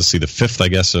upcoming, the 5th, I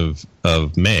guess, of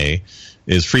May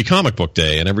is Free Comic Book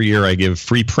Day. And every year I give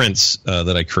free prints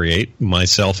that I create.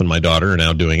 Myself and my daughter are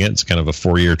now doing it. It's kind of a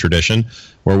 4-year tradition,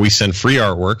 where we send free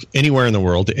artwork anywhere in the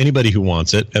world to anybody who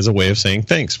wants it, as a way of saying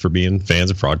thanks for being fans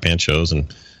of Frog Pants shows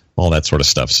and all that sort of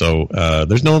stuff. So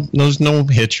there's no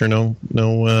hitch, or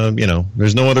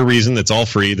there's no other reason. It's all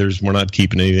free. We're not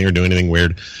keeping anything or doing anything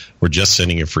weird. We're just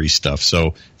sending you free stuff.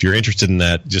 So if you're interested in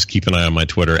that, just keep an eye on my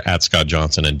Twitter at Scott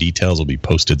Johnson, and details will be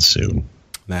posted soon.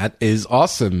 That is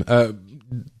awesome.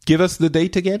 Give us the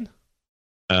date again.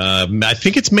 I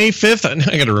think it's May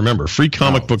 5th. I got to remember. Free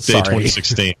Comic Book Day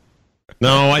 2016.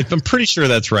 No, I'm pretty sure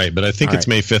that's right, but I think it's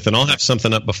May 5th, and I'll have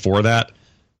something up before that,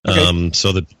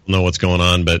 so that people know what's going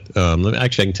on. But actually, I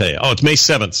can tell you. Oh, it's May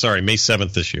 7th. Sorry, May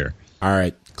 7th this year. All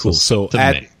right, cool. So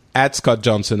at Scott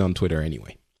Johnson on Twitter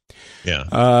anyway.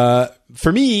 Yeah.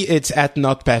 For me, it's at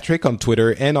NotPatrick on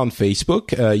Twitter and on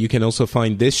Facebook. You can also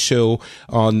find this show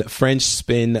on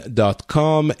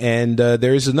FrenchSpin.com. And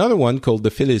there's another one called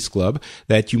The Phillies Club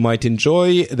that you might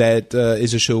enjoy. That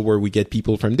is a show where we get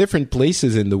people from different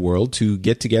places in the world to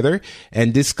get together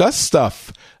and discuss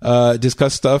stuff.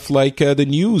 Discuss stuff like the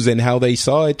news and how they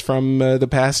saw it from the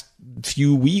past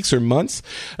few weeks or months.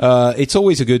 It's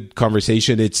always a good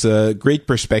conversation. It's a great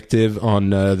perspective on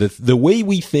the way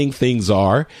we think things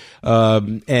are.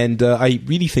 And I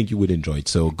really think you would enjoy it.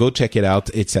 So go check it out.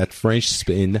 It's at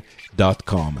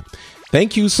FrenchSpin.com.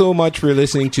 Thank you so much for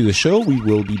listening to the show. We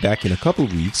will be back in a couple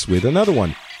of weeks with another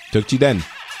one. Talk to you then.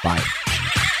 Bye.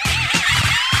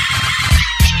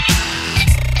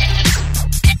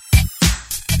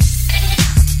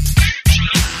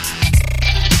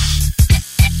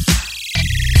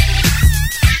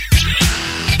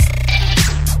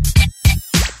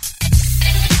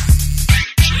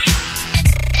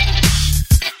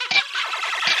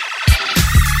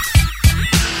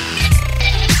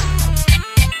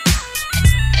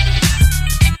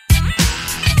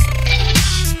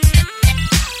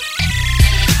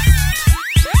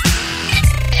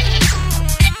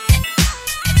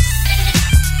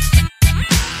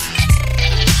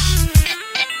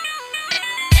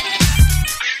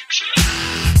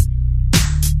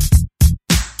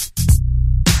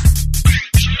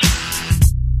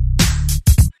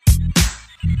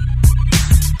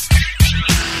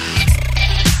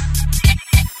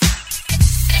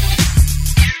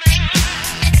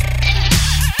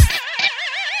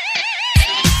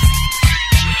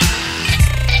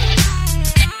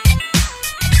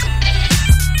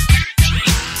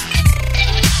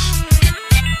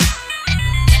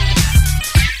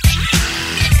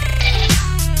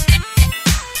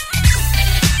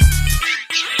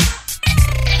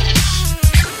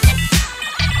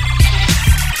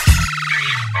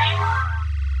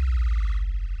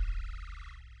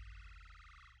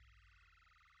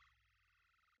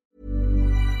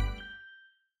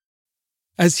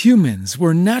 As humans,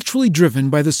 we're naturally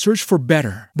driven by the search for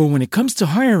better. But when it comes to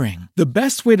hiring, the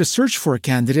best way to search for a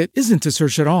candidate isn't to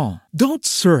search at all. Don't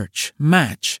search,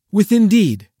 match with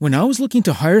Indeed. When I was looking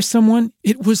to hire someone,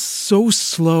 it was so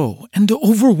slow and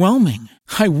overwhelming.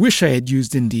 I wish I had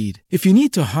used Indeed. If you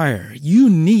need to hire, you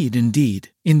need Indeed.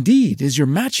 Indeed is your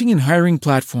matching and hiring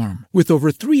platform with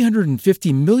over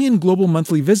 350 million global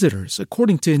monthly visitors,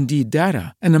 according to Indeed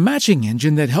data, and a matching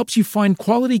engine that helps you find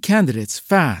quality candidates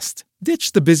fast.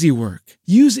 Ditch the busy work.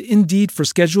 Use Indeed for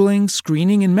scheduling,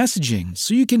 screening, and messaging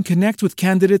so you can connect with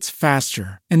candidates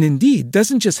faster. And Indeed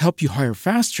doesn't just help you hire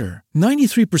faster.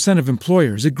 93% of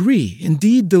employers agree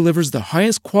Indeed delivers the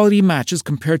highest quality matches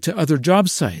compared to other job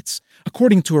sites,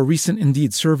 according to a recent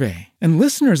Indeed survey. And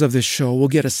listeners of this show will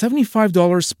get a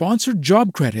 $75 sponsored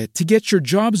job credit to get your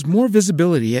jobs more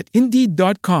visibility at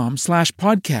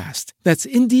Indeed.com/podcast. That's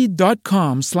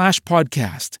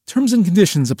Indeed.com/podcast. Terms and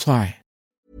conditions apply.